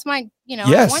is. That's my, you know,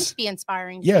 I want to be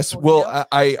inspiring. Yes. People, well, you know?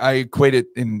 I equate it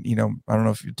in, you know, I don't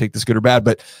know if you take this good or bad,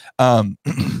 but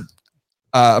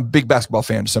a big basketball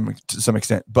fan to some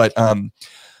extent, but I'm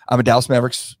a Dallas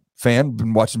Mavericks fan,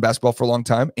 been watching basketball for a long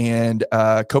time. And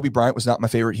Kobe Bryant was not my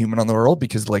favorite human on the world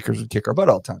because the Lakers would kick our butt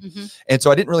all the time. And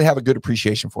so I didn't really have a good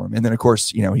appreciation for him. And then, of course,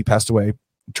 he passed away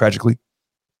tragically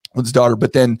with his daughter.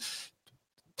 But then,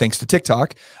 thanks to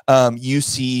TikTok, you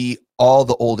see all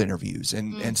the old interviews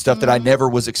and stuff that I never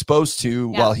was exposed to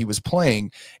while he was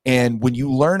playing. And when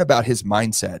you learn about his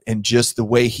mindset and just the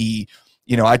way he,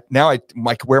 I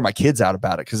wear my kids out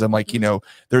about it. Cause I'm like,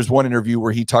 there's one interview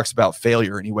where he talks about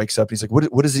failure and he wakes up and he's like,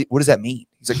 what does that mean?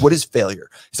 He's like, what is failure?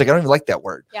 He's like, I don't even like that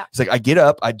word. He's like, I get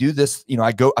up, I do this,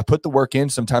 I put the work in.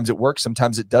 Sometimes it works.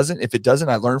 Sometimes it doesn't. If it doesn't,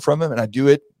 I learn from him and I do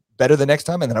it better the next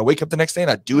time. And then I wake up the next day and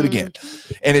I do it again.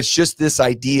 And it's just this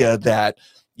idea that,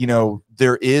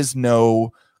 there is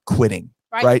no quitting.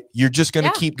 Right. You're just going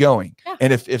to keep going.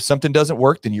 And if something doesn't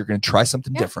work, then you're going to try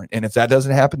something different. And if that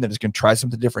doesn't happen, then it's going to try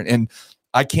something different. And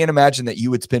I can't imagine that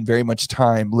you would spend very much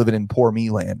time living in poor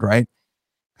me land, right?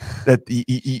 That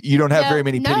you don't have very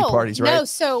many pity parties, right? No.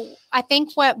 So I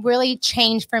think what really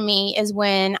changed for me is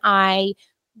when I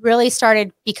really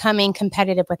started becoming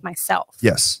competitive with myself.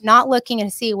 Yes. Not looking to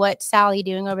see what Sally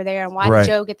doing over there and why did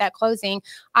Joe get that closing.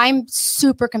 I'm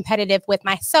super competitive with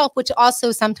myself, which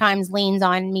also sometimes leans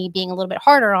on me being a little bit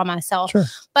harder on myself. Sure.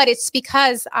 But it's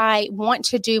because I want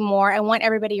to do more. I want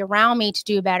everybody around me to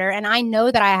do better. And I know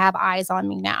that I have eyes on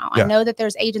me now. I know that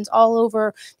there's agents all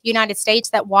over the United States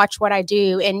that watch what I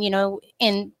do and,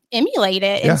 and emulate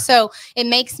it. And so it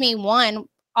makes me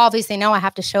obviously, no, I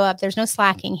have to show up. There's no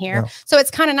slacking here. So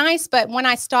it's kind of nice. But when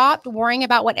I stopped worrying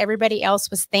about what everybody else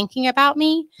was thinking about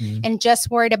me and just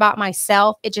worried about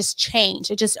myself, it just changed.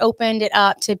 It just opened it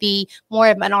up to be more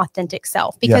of an authentic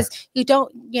self because you don't,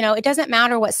 it doesn't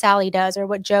matter what Sally does or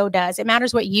what Joe does. It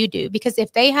matters what you do, because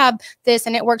if they have this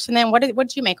and it works for them, what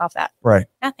did you make off that? Right.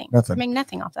 Nothing. You make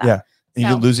nothing off that. Yeah. And you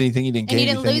didn't lose anything. You didn't gain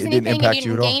anything. It didn't impact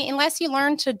you at all. Unless you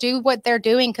learn to do what they're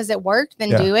doing because it worked, then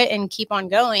do it and keep on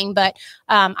going. But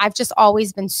I've just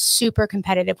always been super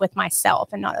competitive with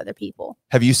myself and not other people.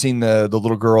 Have you seen the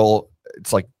little girl?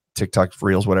 It's like TikTok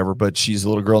reels, whatever, but she's a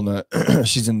little girl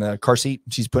she's in the car seat.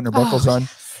 She's putting her buckles on.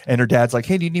 And her dad's like,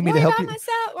 hey, do you need me to help you?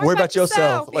 Worry about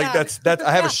yourself. Like that's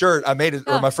I have a shirt. I made it,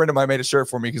 or my friend of mine made a shirt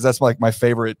for me because that's like my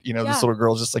favorite, this little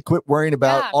girl's just like, quit worrying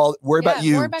about worry about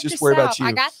you. Just worry about you.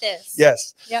 I got this.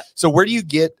 Yes. Yep. So where do you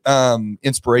get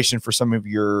inspiration for some of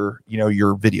your,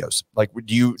 your videos? Like,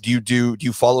 do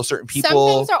you follow certain people?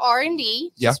 Some things are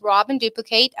R&D, just rob and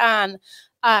duplicate.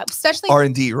 Especially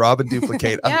R&D, rob and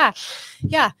duplicate. Yeah.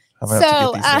 I'm gonna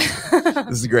have to get these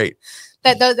this is great.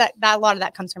 That a lot of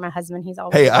that comes from my husband. He's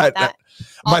always that.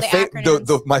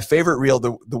 My favorite reel,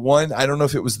 the one, I don't know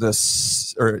if it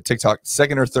was or TikTok,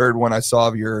 second or third one I saw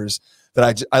of yours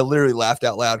that I literally laughed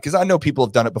out loud because I know people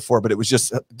have done it before, but it was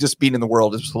just being in the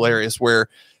world. It was hilarious.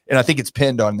 And I think it's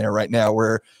pinned on there right now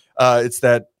where it's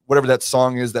that, whatever that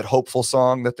song is, that hopeful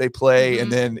song that they play. And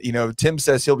then, Tim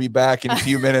says he'll be back in a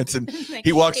few minutes and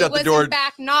he walks out the door,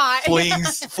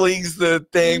 flings the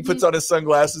thing, puts on his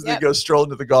sunglasses, and goes strolling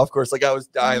to the golf course. Like I was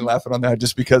dying laughing on that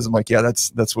just because I'm like,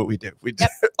 that's what we do.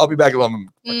 I'll be back alone.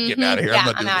 I'm getting out of here. I'm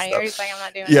not doing out of here. this stuff. He's like, I'm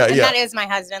not doing it. And that is my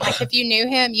husband. Like if you knew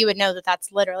him, you would know that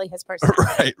that's literally his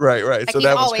personality. Right. Like so he's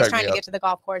that was always trying to get to the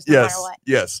golf course no matter what.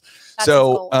 Yes.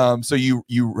 So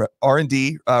you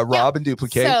R&D, rob and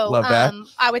duplicate. Love that.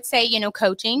 I would say,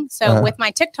 coaching. So with my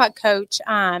TikTok coach,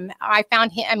 I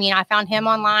found him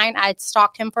online. I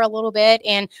stalked him for a little bit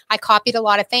and I copied a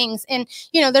lot of things. And,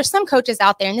 there's some coaches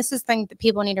out there, and this is the thing that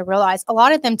people need to realize. A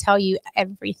lot of them tell you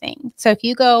everything. So if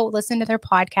you go listen to their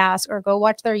podcast or go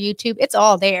watch their YouTube, it's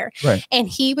all there. Right. And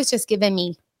he was just giving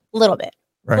me a little bit.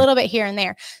 A little bit here and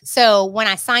there. So when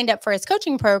I signed up for his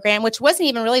coaching program, which wasn't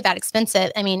even really that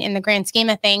expensive, I mean, in the grand scheme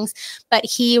of things, but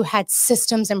he had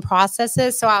systems and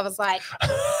processes. So I was like,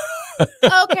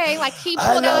 okay, like he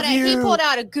pulled out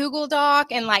a Google Doc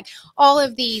and like all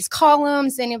of these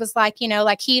columns, and it was like,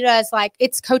 like he does, like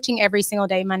it's coaching every single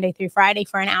day, Monday through Friday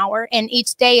for an hour, and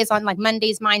each day is on like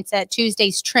Monday's mindset,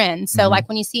 Tuesday's trends. So like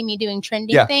when you see me doing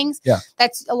trending things,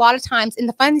 that's a lot of times. And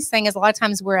the funniest thing is a lot of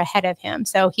times we're ahead of him.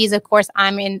 So he's, of course,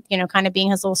 I'm in, kind of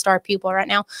being his little star pupil right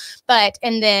now.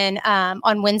 And then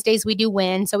on Wednesdays we do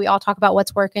win, so we all talk about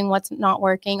what's working, what's not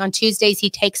working. On Tuesdays he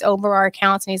takes over our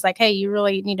accounts and he's like, hey, you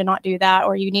really need to not do do that,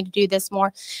 or you need to do this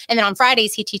more. And then on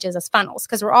Fridays, he teaches us funnels,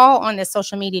 because we're all on this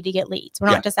social media to get leads. We're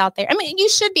not just out there. I mean, you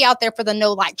should be out there for the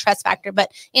no like trust factor,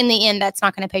 but in the end, that's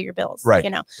not going to pay your bills. Right. You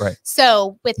know? Right.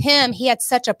 So with him, he had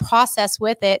such a process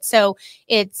with it. So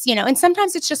it's, you know, and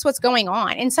sometimes it's just what's going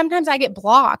on. And sometimes I get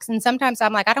blocks, and sometimes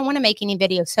I'm like, I don't want to make any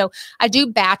videos. So I do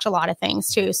batch a lot of things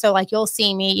too. So like, you'll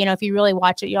see me, you know, if you really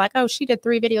watch it, you're like, oh, she did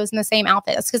 3 videos in the same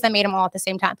outfit. That's because I made them all at the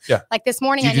same time. Yeah. Like this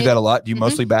morning, do you do that a lot? Do you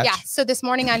mostly batch? Yeah. So this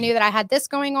morning I knew that I had this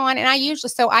going on, and I usually,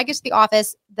 so I get to the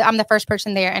office, I'm the first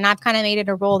person there, and I've kind of made it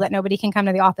a rule that nobody can come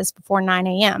to the office before 9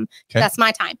 a.m. Okay. That's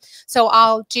my time. So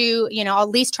I'll do, you know, I'll at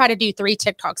least try to do 3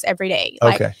 TikToks every day.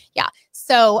 Like, okay. Yeah.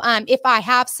 So if I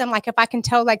have some, like if I can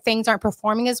tell like things aren't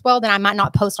performing as well, then I might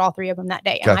not post all 3 of them that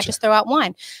day. I might just throw out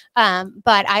one.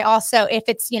 But I also, if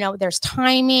it's, you know, there's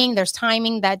timing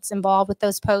that's involved with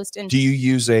those posts. And do you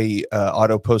use a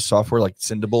auto post software like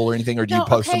Sendable or anything, or do you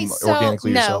post them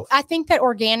organically yourself? No, I think that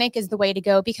organic is the way to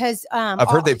go, because I've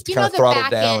heard they've kind of throttled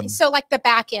down. So like the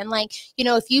back end, like, you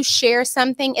know, if you share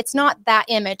something, it's not that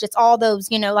image, it's all those,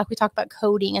 you know, like we talked about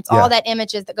coding, it's all that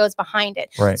images that goes behind it.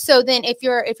 Right. So then if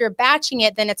you're batching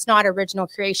it, then it's not original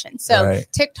creation. So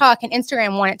TikTok and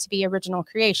Instagram want it to be original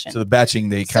creation. So the batching,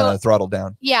 they kind of throttle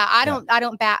down. Yeah.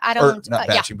 Not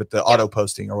batching, but the auto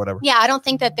posting or whatever. Yeah. I don't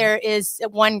think that there is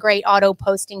one great auto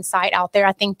posting site out there.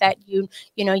 I think that you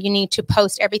need to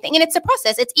post everything, and it's a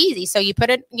process. It's easy. So you put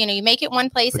it, you know, you make it one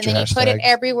place, and then you put it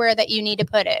everywhere that you need to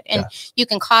put it. And you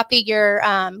can copy your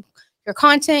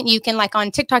content. You can, like on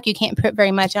TikTok, you can't put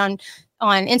very much.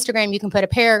 On Instagram, you can put a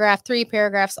paragraph, 3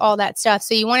 paragraphs, all that stuff.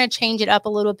 So you want to change it up a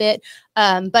little bit.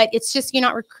 But it's just, you're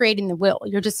not recreating the wheel.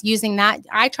 You're just using that.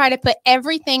 I try to put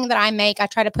everything that I make, I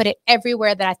try to put it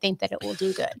everywhere that I think that it will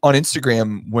do good. On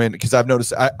Instagram, because I've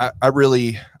noticed,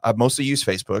 I mostly use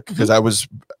Facebook, because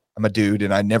I'm a dude,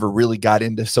 and I never really got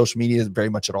into social media very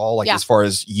much at all. Like as far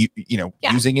as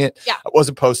using it, I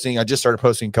wasn't posting. I just started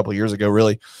posting a couple of years ago,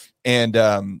 really. And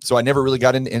so I never really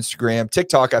got into Instagram.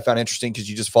 TikTok I found interesting, because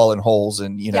you just fall in holes,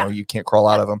 and you can't crawl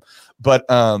out of them. But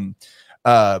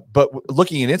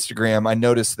looking at Instagram, I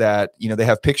noticed that they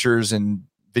have pictures and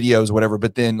videos, whatever.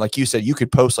 But then, like you said, you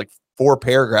could post like 4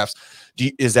 paragraphs.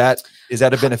 Is that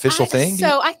a beneficial thing?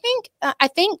 So I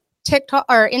think TikTok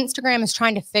or Instagram is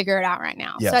trying to figure it out right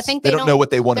now. Yes. So I think they don't know what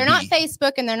they want to be. They're not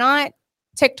Facebook, and they're not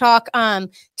TikTok.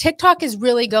 TikTok is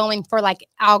really going for like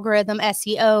algorithm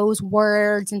SEOs,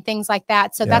 words, and things like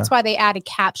that. So that's why they added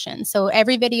captions. So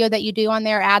every video that you do on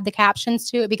there, add the captions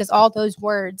to it, because all those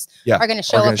words are going to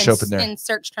show up in there in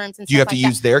search terms. And do you have to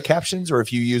use their captions, or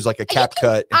if you use like a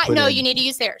CapCut? No, you need to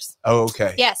use theirs. Oh,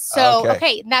 okay. Yes. So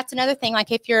okay, that's another thing.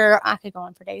 Like if I could go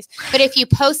on for days, but if you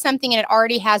post something and it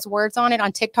already has words on it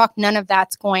on TikTok, none of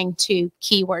that's going to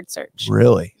keyword search.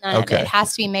 Really? None of it. It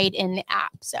has to be made in the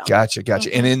app. So gotcha.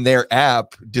 And in their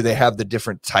app, do they have the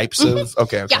different types of?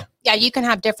 Okay. Yeah, you can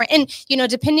have different, and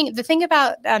the thing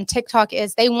about TikTok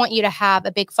is they want you to have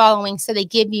a big following, so they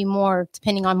give you more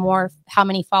depending on how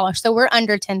many followers. So we're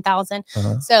under 10,000.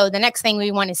 So the next thing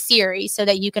we want is series, so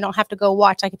that you don't have to go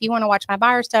watch. Like if you want to watch my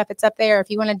buyer stuff, it's up there. If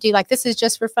you want to do like this is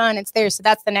just for fun, it's there. So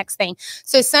that's the next thing.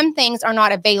 So some things are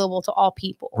not available to all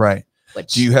people. Right.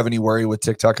 Do you have any worry with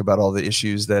TikTok about all the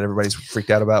issues that everybody's freaked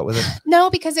out about with it? No,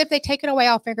 because if they take it away,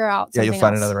 I'll figure out something you'll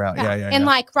find else. another route. Yeah. And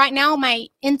like right now, my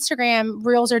Instagram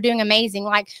reels are doing amazing.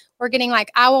 Like we're getting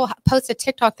I will post a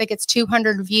TikTok that gets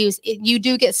 200 views. You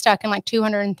do get stuck in like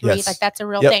 203. Yes. Like that's a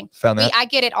real thing. Found that. I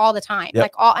get it all the time.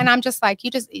 Like and I'm just like,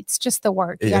 it's just the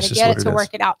work. You got to get it to work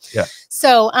it out. Yeah.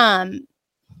 So,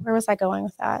 where was I going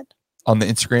with that? On the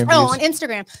Instagram views? On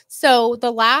Instagram. So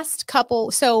the last couple,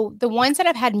 the ones that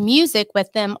have had music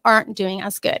with them aren't doing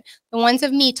as good. The ones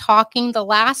of me talking, the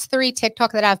last 3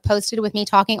 TikTok that I've posted with me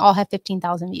talking all have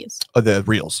 15,000 views. Oh, the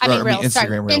reels.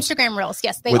 Instagram reels. Instagram reels.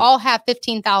 Yes. They all have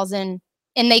 15,000.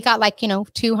 And they got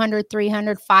 200,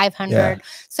 300, 500. Yeah.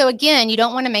 So again, you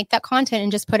don't want to make that content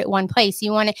and just put it one place.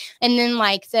 You want to, and then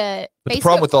But the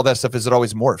problem with all that stuff is it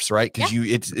always morphs, right? Because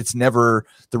it's never,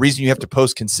 the reason you have to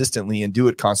post consistently and do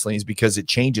it constantly is because it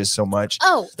changes so much.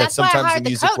 Oh, that's why I hired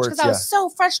the coach, because I was so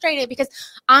frustrated, because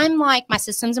I'm like my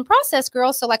systems and process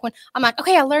girl. So when I'm like,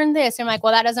 okay, I learned this. And I'm like,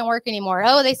 well, that doesn't work anymore.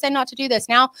 Oh, they said not to do this.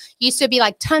 Now used to be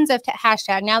tons of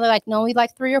hashtag. Now they're like, no, we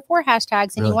 3 or 4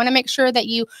 hashtags. And you want to make sure that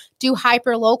you do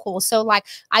hyper local. So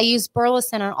I use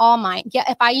Burleson on all mine. Yeah.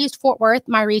 If I used Fort Worth,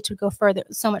 my reach would go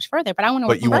so much further, but I want to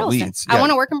work in Burleson. I want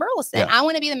to work in Burleson. Burleson. Yeah. I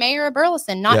want to be the mayor of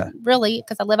Burleson. Not really,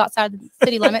 because I live outside the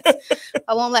city limits.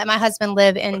 I won't let my husband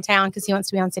live in town because he wants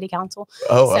to be on city council.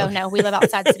 So no, we live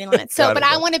outside the city limits. So, but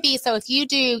I want to be, so if you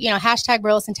do, hashtag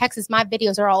Burleson, Texas, my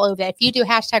videos are all over that. If you do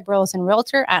hashtag Burleson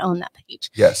Realtor, I own that page.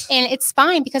 Yes. And it's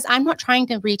fine because I'm not trying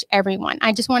to reach everyone.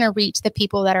 I just want to reach the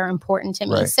people that are important to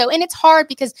me. Right. So, and it's hard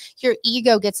because your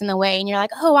ego gets in the way and you're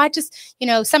like, oh, I just,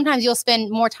 sometimes you'll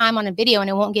spend more time on a video and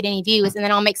it won't get any views. And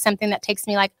then I'll make something that takes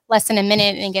me like less than a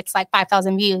minute and it gets like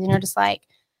 5,000 views. And you're just like,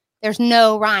 there's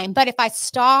no rhyme. But if I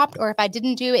stopped or if I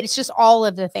didn't do it, it's just all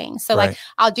of the things. So like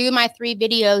I'll do my 3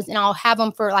 videos and I'll have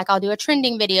them for like, I'll do a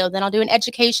trending video, then I'll do an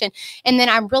education. And then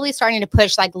I'm really starting to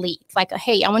push like leads, like,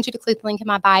 hey, I want you to click the link in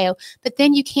my bio, but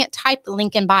then you can't type the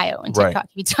link in bio in TikTok.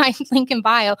 You type link in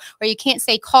bio, or you can't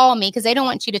say, call me, because they don't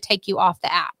want you to take you off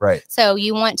the app. Right. So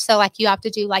you have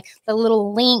to do like the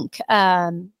little link,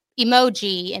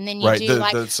 emoji, and then you do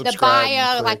the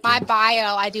bio, like my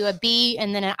bio, I do a B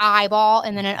and then an eyeball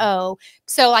and then an O.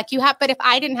 So like but if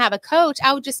I didn't have a coach,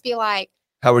 I would just be like,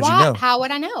 how would you know? How would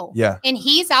I know? Yeah. And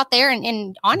he's out there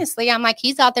and honestly, I'm like,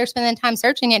 he's out there spending time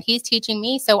searching it. He's teaching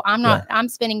me. So I'm not, I'm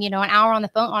spending, an hour on the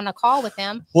phone on a call with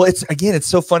him. Well, it's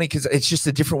so funny because it's just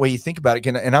a different way you think about it.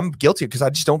 And I'm guilty because I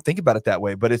just don't think about it that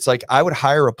way. But it's like I would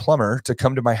hire a plumber to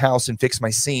come to my house and fix my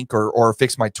sink or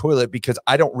fix my toilet because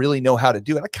I don't really know how to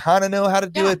do it. I kind of know how to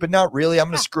do it, but not really. I'm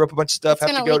going to screw up a bunch of stuff.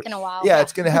 It's going to leak in a while. Yeah,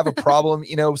 it's going to have a problem,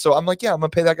 So I'm like, I'm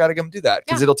going to pay that guy to come do that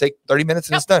because it'll take 30 minutes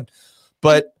and it's done.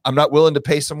 But I'm not willing to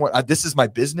pay someone. This is my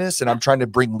business and I'm trying to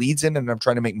bring leads in and I'm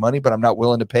trying to make money, but I'm not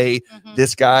willing to pay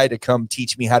this guy to come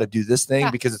teach me how to do this thing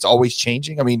because it's always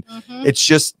changing. I mean, it's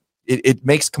just, it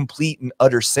makes complete and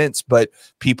utter sense, but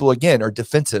people again are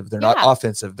defensive. They're not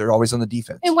offensive. They're always on the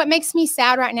defense. And what makes me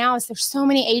sad right now is there's so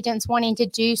many agents wanting to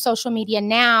do social media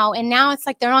now. And now it's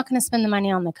like, they're not going to spend the money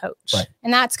on the coach. Right.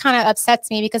 And that's kind of upsets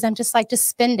me because I'm just like, just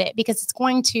spend it, because it's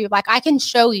going to, like, I can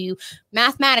show you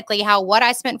mathematically how what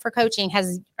I spent for coaching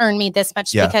has earned me this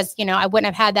much because, I wouldn't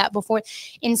have had that before.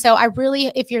 And so I really,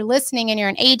 if you're listening and you're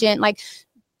an agent, like,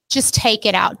 just take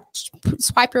it out,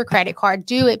 swipe your credit card,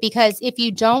 do it, because if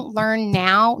you don't learn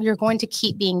now, you're going to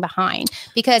keep being behind,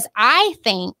 because I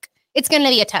think it's going to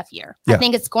be a tough year. I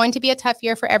think it's going to be a tough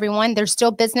year for everyone. There's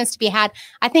still business to be had.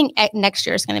 I think next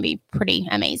year is going to be pretty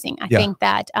amazing. I think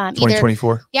that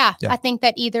 2024. I think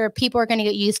that either people are going to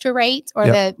get used to rates or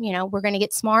we're going to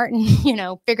get smart and,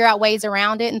 figure out ways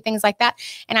around it and things like that.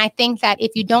 And I think that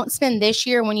if you don't spend this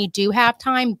year, when you do have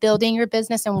time building your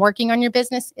business and working on your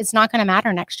business, it's not going to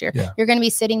matter next year. You're going to be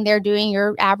sitting there doing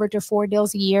your average of 4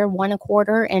 deals a year, 1 a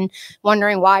quarter, and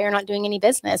wondering why you're not doing any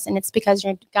business. And it's because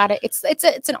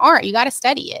it's an art. You got to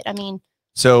study it. I mean,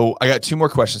 so I got 2 more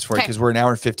questions for you because we're an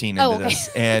hour and 15 into this,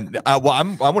 and I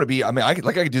want to be. I mean, I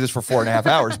could do this for 4.5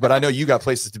 hours, but I know you got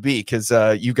places to be because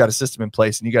you've got a system in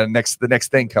place and you got the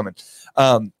next thing coming.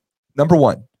 Number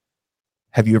 1,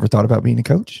 have you ever thought about being a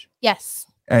coach? Yes.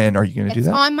 And are you going to do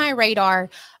that? It's on my radar.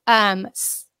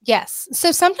 Yes.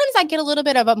 So sometimes I get a little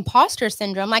bit of imposter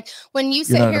syndrome. Like when you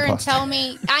sit here and tell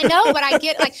me, I know, but I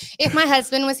get like, if my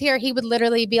husband was here, he would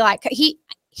literally be like,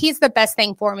 he's the best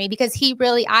thing for me because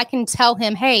I can tell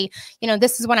him, hey,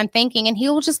 this is what I'm thinking. And he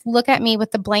will just look at me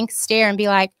with the blank stare and be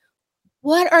like,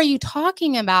 what are you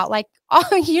talking about? Like,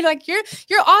 oh,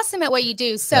 you're awesome at what you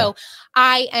do. So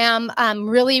I am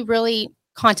really, really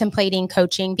contemplating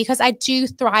coaching because I do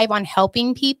thrive on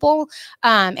helping people.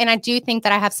 And I do think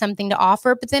that I have something to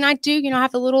offer, but then I do,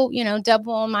 have a little,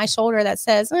 devil on my shoulder that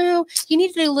says, oh, you need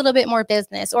to do a little bit more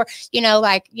business, or,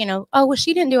 oh, well,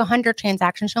 she didn't do 100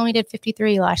 transactions. She only did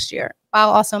 53 last year while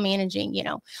also managing,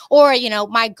 or,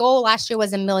 my goal last year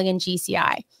was 1 million GCI.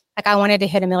 Like I wanted to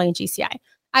hit 1 million GCI.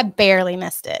 I barely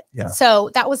missed it. Yeah.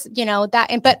 So that was,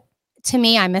 but to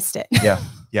me, I missed it. Yeah.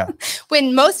 Yeah.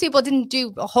 When most people didn't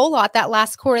do a whole lot that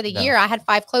last quarter of the year. I had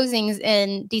 5 closings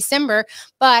in December,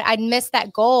 but I'd missed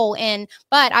that goal.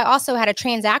 But I also had a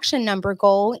transaction number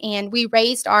goal, and we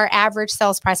raised our average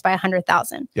sales price by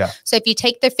 100,000. Yeah. So if you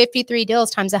take the 53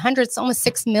 deals times 100, it's almost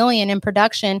 6 million in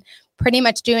production, pretty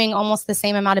much doing almost the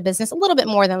same amount of business, a little bit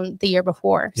more than the year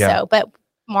before. Yeah. So, but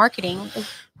marketing.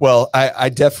 Well, I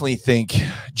definitely think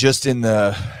just in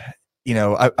the,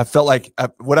 I felt like I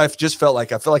felt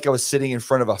like I was sitting in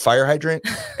front of a fire hydrant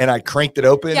and I cranked it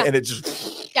open and it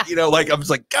just, like I was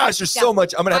like, gosh, there's so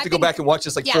much. I'm going to have to go back and watch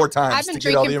this 4 times. I've been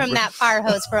drinking from that fire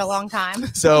hose for a long time.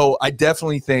 So I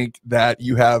definitely think that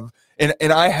you have,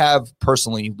 and I have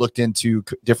personally looked into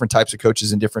different types of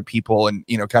coaches and different people, and,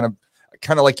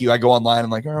 kind of like you, I go online.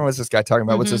 I'm like, oh, what's this guy talking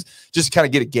about? What's this? Just kind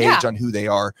of get a gauge on who they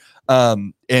are.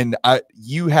 And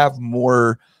you have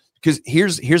more, because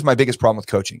here's my biggest problem with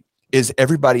coaching is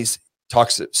everybody's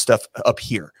talks stuff up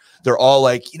here. they're all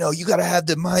like, you know, you got to have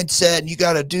the mindset and you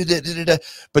got to do that.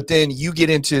 But then you get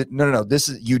into, no, this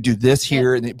is, you do this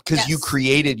here. And because you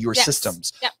created your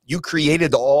systems, you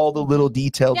created all the little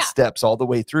detailed steps all the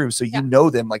way through. So you know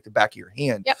them like the back of your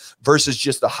hand versus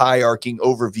just the hierarchy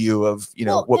overview of, you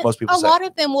know, what most people say. A lot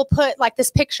of them will put like this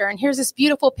picture, and here's this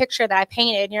beautiful picture that I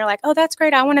painted. And you're like, oh, that's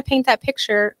great. I want to paint that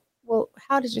picture. Well,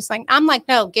 how did you like? I'm like,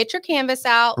 no, get your canvas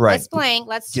out. Right. Let's blank.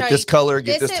 Let's get this color.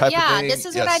 Get this type of thing. This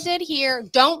is what I did here.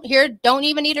 Don't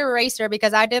even need an eraser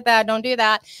because I did that. Don't do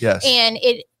that. Yes. And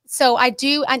so I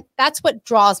do, and that's what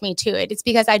draws me to it. It's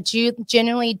because I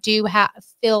genuinely do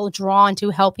feel drawn to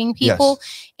helping people.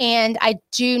 Yes. And I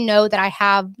do know that I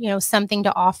have, you know, something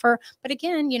to offer. But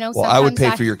again, you know, well, I would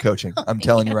pay for your coaching. I'm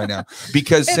telling you right now,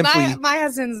 because simply my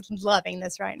husband's loving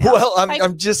this right now. Well,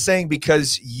 I'm just saying,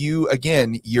 because you're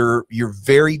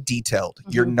very detailed.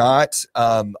 Mm-hmm. You're not,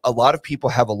 a lot of people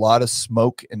have a lot of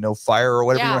smoke and no fire, or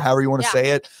whatever, however you want to say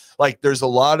it. Like there's a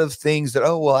lot of things that,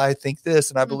 oh, well, I think this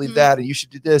and I believe that, and you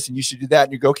should do this and you should do that.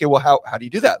 And you go, okay, well, how do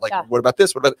you do that? Like, what about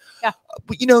this? What about,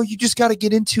 but you know, you just got to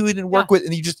get into it and work with,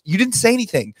 and you didn't say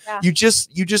anything. Yeah. You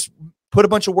just put a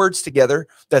bunch of words together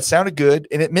that sounded good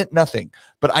and it meant nothing,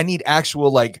 but I need actual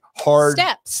like hard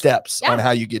steps on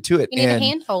how you get to it. You need a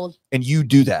handhold. And you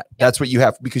do that. That's what you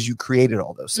have, because you created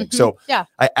all those things. So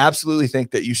I absolutely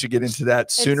think that you should get into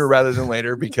that sooner rather than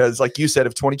later, because like you said,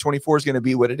 if 2024 is going to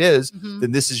be what it is,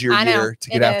 then this is your year to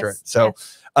get after it. So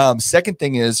second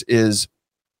thing is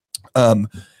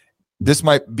this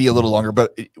might be a little longer,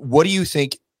 but what do you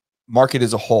think market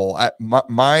as a whole?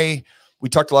 We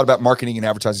talked a lot about marketing and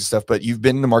advertising stuff, but you've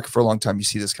been in the market for a long time. You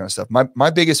see this kind of stuff. My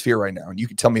biggest fear right now, and you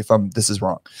can tell me if this is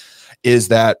wrong, is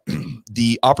that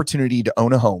the opportunity to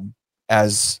own a home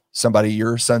as somebody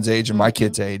your son's age and my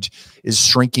kid's age is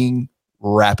shrinking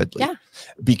rapidly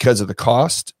because of the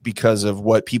cost, because of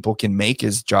what people can make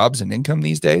as jobs and income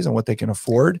these days and what they can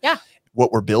afford,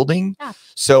 what we're building.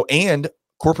 So, and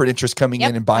corporate interest coming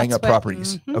in and buying up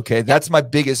properties. Okay. That's my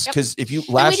biggest, because if you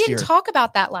we didn't talk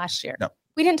about that last year. No.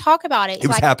 We didn't talk about it. It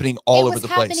was happening all over the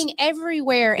place. It was happening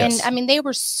everywhere. Yes. And I mean, they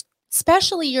were,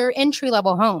 especially your entry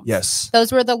level homes. Yes.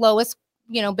 Those were the lowest,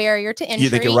 you know, barrier to entry.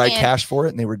 They could write cash for it,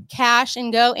 and they were cash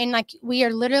and go. And like, we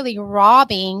are literally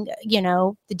robbing, you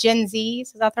know, the Gen Zs.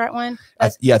 Is that the right one? I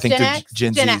think the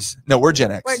Gen Zs. No, we're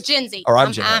Gen X. We're Gen Z. Or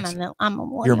I'm Gen X. I'm a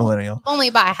millennial. You're a millennial. Only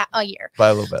by a year. By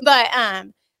a little bit.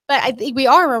 But I think we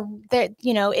are that,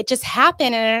 you know, it just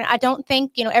happened. And I don't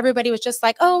think, you know, everybody was just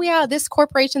like, oh yeah, this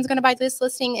corporation's going to buy this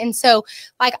listing. And so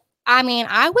like, I mean,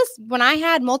 when I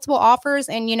had multiple offers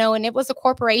and, you know, and it was a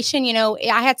corporation, you know,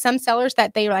 I had some sellers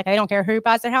that they were like, I don't care who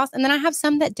buys their house. And then I have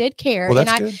some that did care. Well,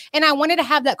 that's good. And I wanted to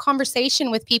have that conversation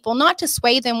with people, not to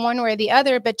sway them one way or the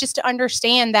other, but just to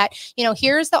understand that, you know,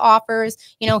 here's the offers,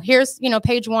 you know, here's, you know,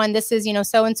 page one, this is, you know,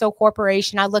 so-and-so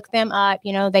corporation. I looked them up,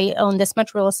 you know, they own this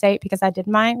much real estate because I did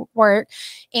my work.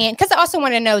 And because I also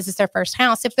want to know, is this their first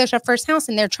house? If there's their first house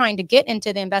and they're trying to get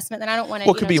into the investment, then I don't want to,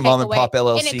 well, it could be a mom and pop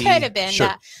LLC. And it could have been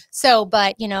that. So,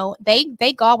 but, you know, they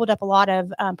gobbled up a lot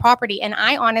of property. And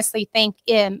I honestly think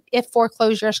if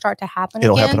foreclosures start to happen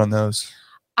it'll again, happen on those.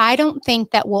 I don't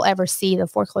think that we'll ever see the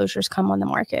foreclosures come on the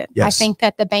market. Yes. I think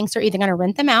that the banks are either going to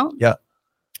rent them out. Yeah.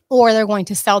 Or they're going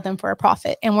to sell them for a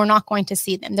profit, and we're not going to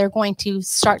see them. They're going to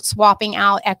start swapping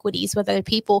out equities with other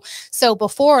people. So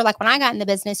before, like when I got in the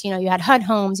business, you know, you had HUD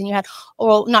homes and you had,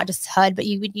 or not just HUD, but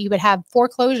you would have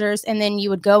foreclosures, and then you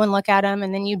would go and look at them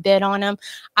and then you bid on them.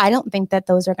 I don't think that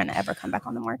those are going to ever come back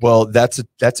on the market. Well, that's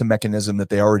a mechanism that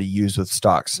they already use with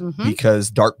stocks,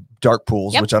 because dark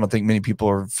pools, which I don't think many people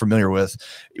are familiar with,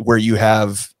 where you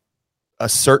have a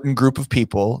certain group of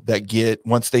people that get,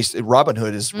 once they,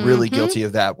 Robinhood is really guilty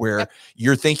of that, where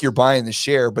you think you're buying the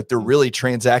share, but they're really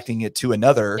transacting it to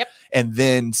another and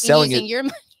then selling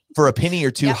it for a penny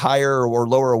or two higher or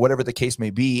lower or whatever the case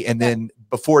may be. And then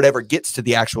before it ever gets to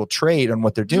the actual trade on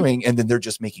what they're doing, and then they're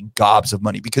just making gobs of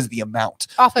money because of the amount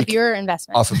off of your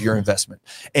investment.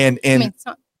 And I mean,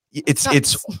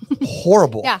 it's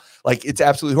horrible. Like it's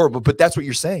absolutely horrible, but that's what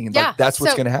you're saying. And like, that's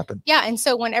what's going to happen. Yeah. And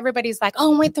so when everybody's like,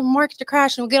 oh, wait the market to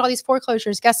crash and we'll get all these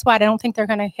foreclosures, guess what? I don't think they're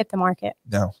going to hit the market.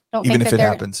 No, even if it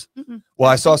happens. Well,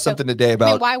 I saw something today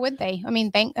about, why would they? I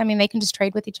mean, they can just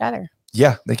trade with each other.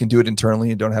 Yeah. They can do it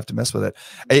internally and don't have to mess with it.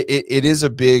 It is a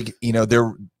big, you know,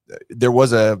 there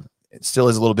was it still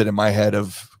is a little bit in my head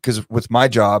of, because with my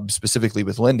job, specifically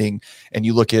with lending, and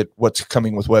you look at what's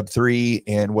coming with Web3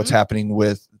 and what's happening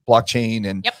with blockchain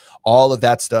and all of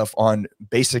that stuff on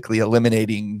basically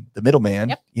eliminating the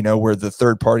middleman, you know, where the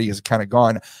third party is kind of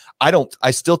gone.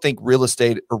 I still think real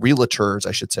estate, or realtors,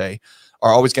 I should say,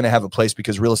 are always going to have a place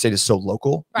because real estate is so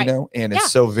local, you know, and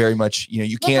it's so very much, you know,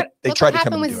 you can't, they tried to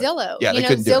come in with Zillow. Yeah, you know,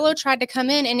 Zillow tried to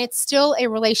come in, and it's still a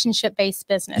relationship-based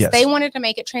business. They wanted to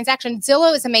make it transaction.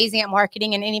 Zillow is amazing at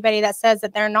marketing, and anybody that says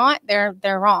that they're not, they're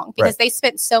wrong, because they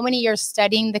spent so many years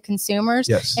studying the consumers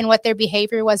and what their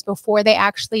behavior was before they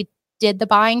actually did the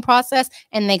buying process,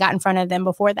 and they got in front of them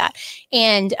before that.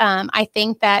 And I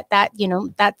think that you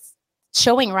know, that's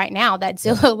showing right now that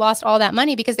Zillow lost all that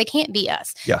money because they can't beat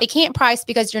us. They can't price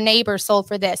because your neighbor sold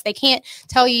for this. They can't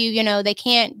tell you, you know, they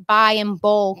can't buy in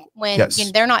bulk when you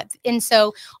know, they're not. And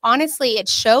so honestly, it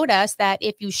showed us that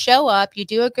if you show up, you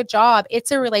do a good job,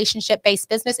 it's a relationship-based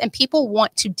business, and people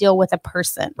want to deal with a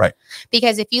person.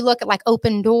 Because if you look at like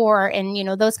Open Door and, you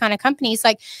know, those kind of companies,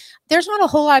 like there's not a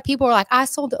whole lot of people who are like, I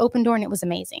sold the Open Door and it was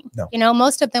amazing. You know,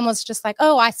 most of them was just like,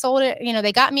 oh, I sold it. You know,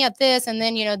 they got me at this, and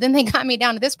then, you know, then they got me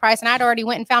down to this price, and I'd already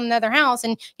went and found another house,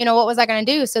 and, you know, what was I going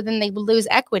to do? So then they lose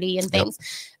equity and things.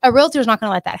 A realtor is not going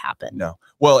to let that happen.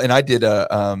 Well, and I did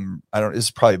this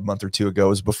is probably a month or two ago. It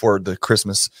was before the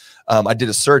Christmas. I did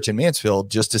a search in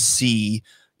Mansfield just to see,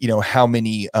 you know, how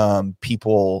many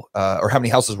people or how many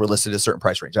houses were listed at a certain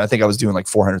price range. And I think I was doing like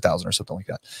 400,000 or something like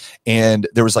that. And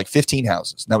there was like 15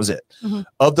 houses, and that was it.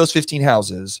 Of those 15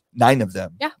 houses, 9 of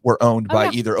them were owned by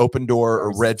either Open Door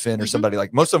or Redfin or somebody.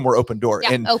 Like most of them were Open Door.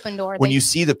 And Open Door. When you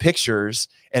see the pictures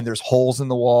and there's holes in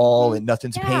the wall and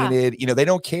nothing's painted, you know, they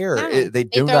don't care. They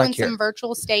do not care. Some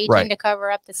virtual staging to cover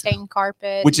up the stained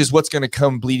carpet, which is what's going to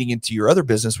come bleeding into your other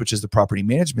business, which is the property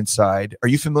management side. Are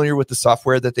you familiar with the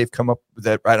software that they've come up with?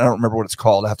 That I don't remember what it's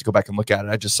called. I have to go back and look at it.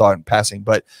 I just saw it in passing,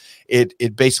 but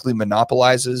it basically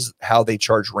monopolizes how they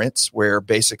charge rents, where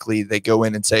basically they go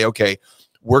in and say, okay,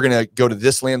 we're going to go to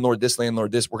this landlord, this.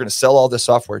 We're going to sell all this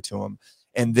software to them.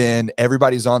 And then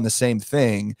everybody's on the same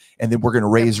thing. And then we're going to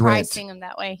raise rent. Pricing them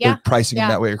that way. They're pricing them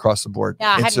that way across the board.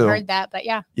 Yeah, I hadn't heard that, but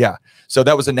yeah. So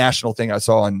that was a national thing I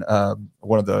saw on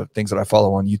one of the things that I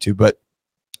follow on YouTube, but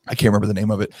I can't remember the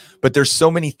name of it. But there's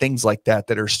so many things like that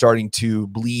that are starting to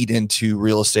bleed into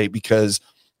real estate, because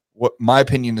what my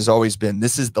opinion has always been,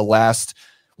 this is the last,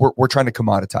 we're trying to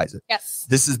commoditize it.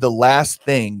 This is the last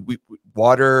thing.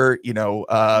 Water, you know,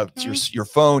 your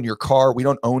phone, your car, we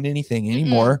don't own anything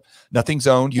anymore. Nothing's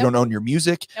owned. You don't own your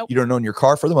music. You don't own your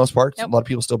car for the most part. A lot of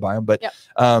people still buy them, but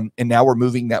and now we're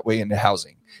moving that way into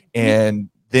housing. And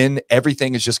then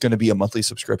everything is just going to be a monthly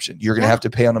subscription. You're going to have to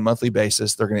pay on a monthly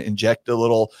basis. They're going to inject the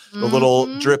little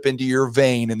drip into your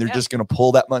vein, and they're just going to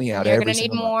pull that money out. You're going to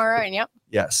need more. And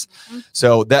yes.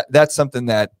 So that's something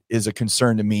that is a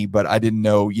concern to me, but I didn't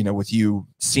know, you know, with you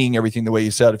seeing everything the way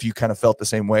you said, if you kind of felt the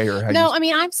same way or how. No, I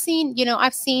mean, I've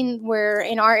seen where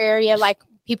in our area, like,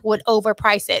 people would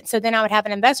overprice it. So then I would have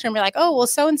an investor and be like, oh, well,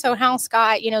 so-and-so house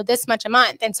got, you know, this much a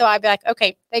month. And so I'd be like,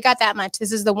 okay, they got that much.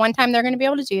 This is the one time they're going to be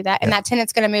able to do that. And that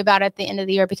tenant's going to move out at the end of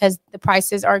the year because the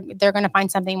prices they're going to find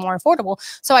something more affordable.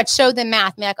 So I'd show them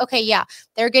math and be like, okay, yeah,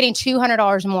 they're getting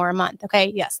 $200 more a month.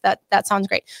 Okay. Yes, that sounds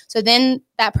great. So then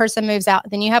that person moves out.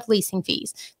 Then you have leasing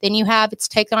fees. Then you have, it's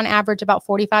taken on average about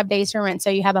 45 days to rent.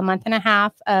 So you have a month and a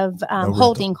half of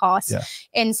holding costs.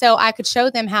 And so I could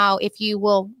show them how, if you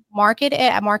will market it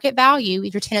at market value,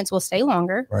 your tenants will stay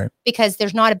longer, because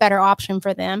there's not a better option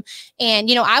for them. And,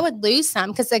 you know, I would lose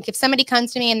some, because like if somebody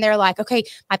comes to me and they're like, okay,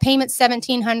 my payment's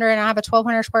 $1,700 and I have a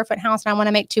 1,200 square foot house and I want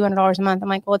to make $200 a month. I'm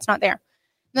like, well, it's not there.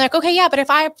 And they're like, okay, yeah, but if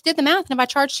I did the math and if I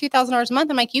charge $2,000 a month,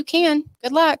 I'm like, you can,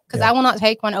 good luck. Because I will not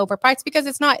take one overpriced, because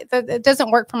it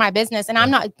doesn't work for my business. And I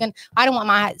don't want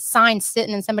my sign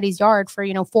sitting in somebody's yard for,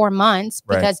 4 months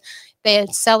because the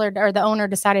seller or the owner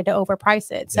decided to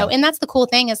overprice it. So, and that's the cool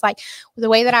thing is, like, the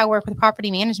way that I work with property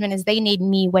management is they need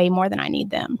me way more than I need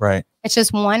them. It's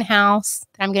just one house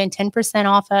that I'm getting 10%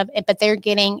 off of it, but they're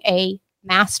getting a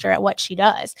master at what she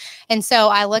does. And so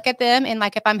I look at them, and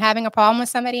like, if I'm having a problem with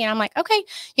somebody and I'm like, okay,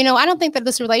 I don't think that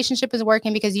this relationship is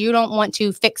working because you don't want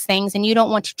to fix things and you don't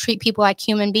want to treat people like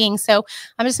human beings. So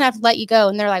I'm just gonna have to let you go.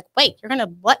 And they're like, wait, you're going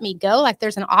to let me go? Like,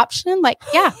 there's an option? Like,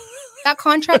 yeah. That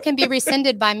contract can be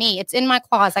rescinded by me. It's in my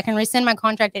clause. I can rescind my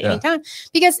contract at any time,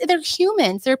 because they're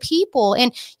humans, they're people.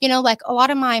 And, like, a lot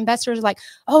of my investors are like,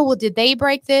 oh, well, did they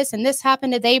break this? And this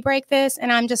happened. Did they break this?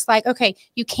 And I'm just like, okay,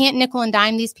 you can't nickel and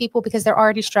dime these people because they're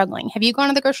already struggling. Have you gone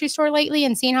to the grocery store lately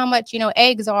and seen how much,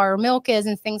 eggs are or milk is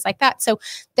and things like that? So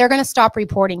they're going to stop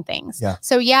reporting things.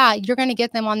 So you're going to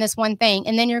get them on this one thing,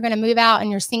 and then you're going to move out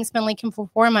and your sink's been leaking for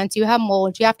 4 months. You have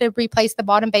mold. You have to replace the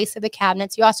bottom base of the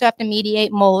cabinets. You also have to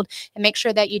mediate mold and make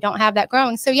sure that you don't have that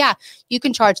growing. So you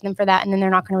can charge them for that, and then they're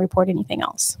not going to report anything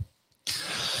else.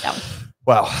 So.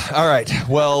 Wow. All right.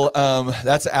 Well,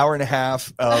 that's an hour and a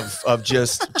half of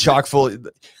just chock full.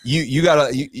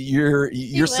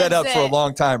 You're set up for a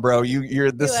long time, bro.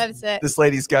 This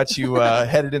lady's got you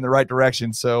headed in the right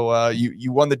direction. So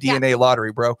you won the DNA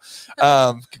lottery, bro.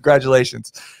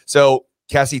 Congratulations. So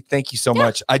Cassie, thank you so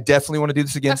much. I definitely want to do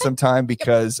this again sometime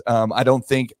because I don't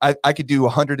think I could do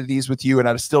 100 of these with you, and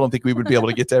I still don't think we would be able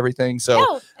to get to everything.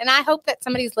 So, and I hope that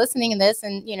somebody's listening to this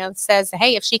and says,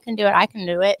 "Hey, if she can do it, I can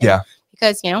do it." Yeah,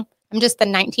 because I'm just the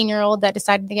 19-year-old that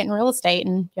decided to get in real estate,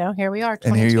 and here we are,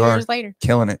 22 years later,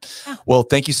 killing it. Yeah. Well,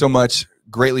 thank you so much.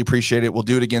 Greatly appreciate it. We'll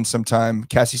do it again sometime.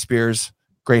 Cassie Spears,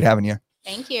 great having you.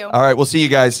 Thank you. All right, we'll see you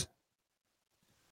guys.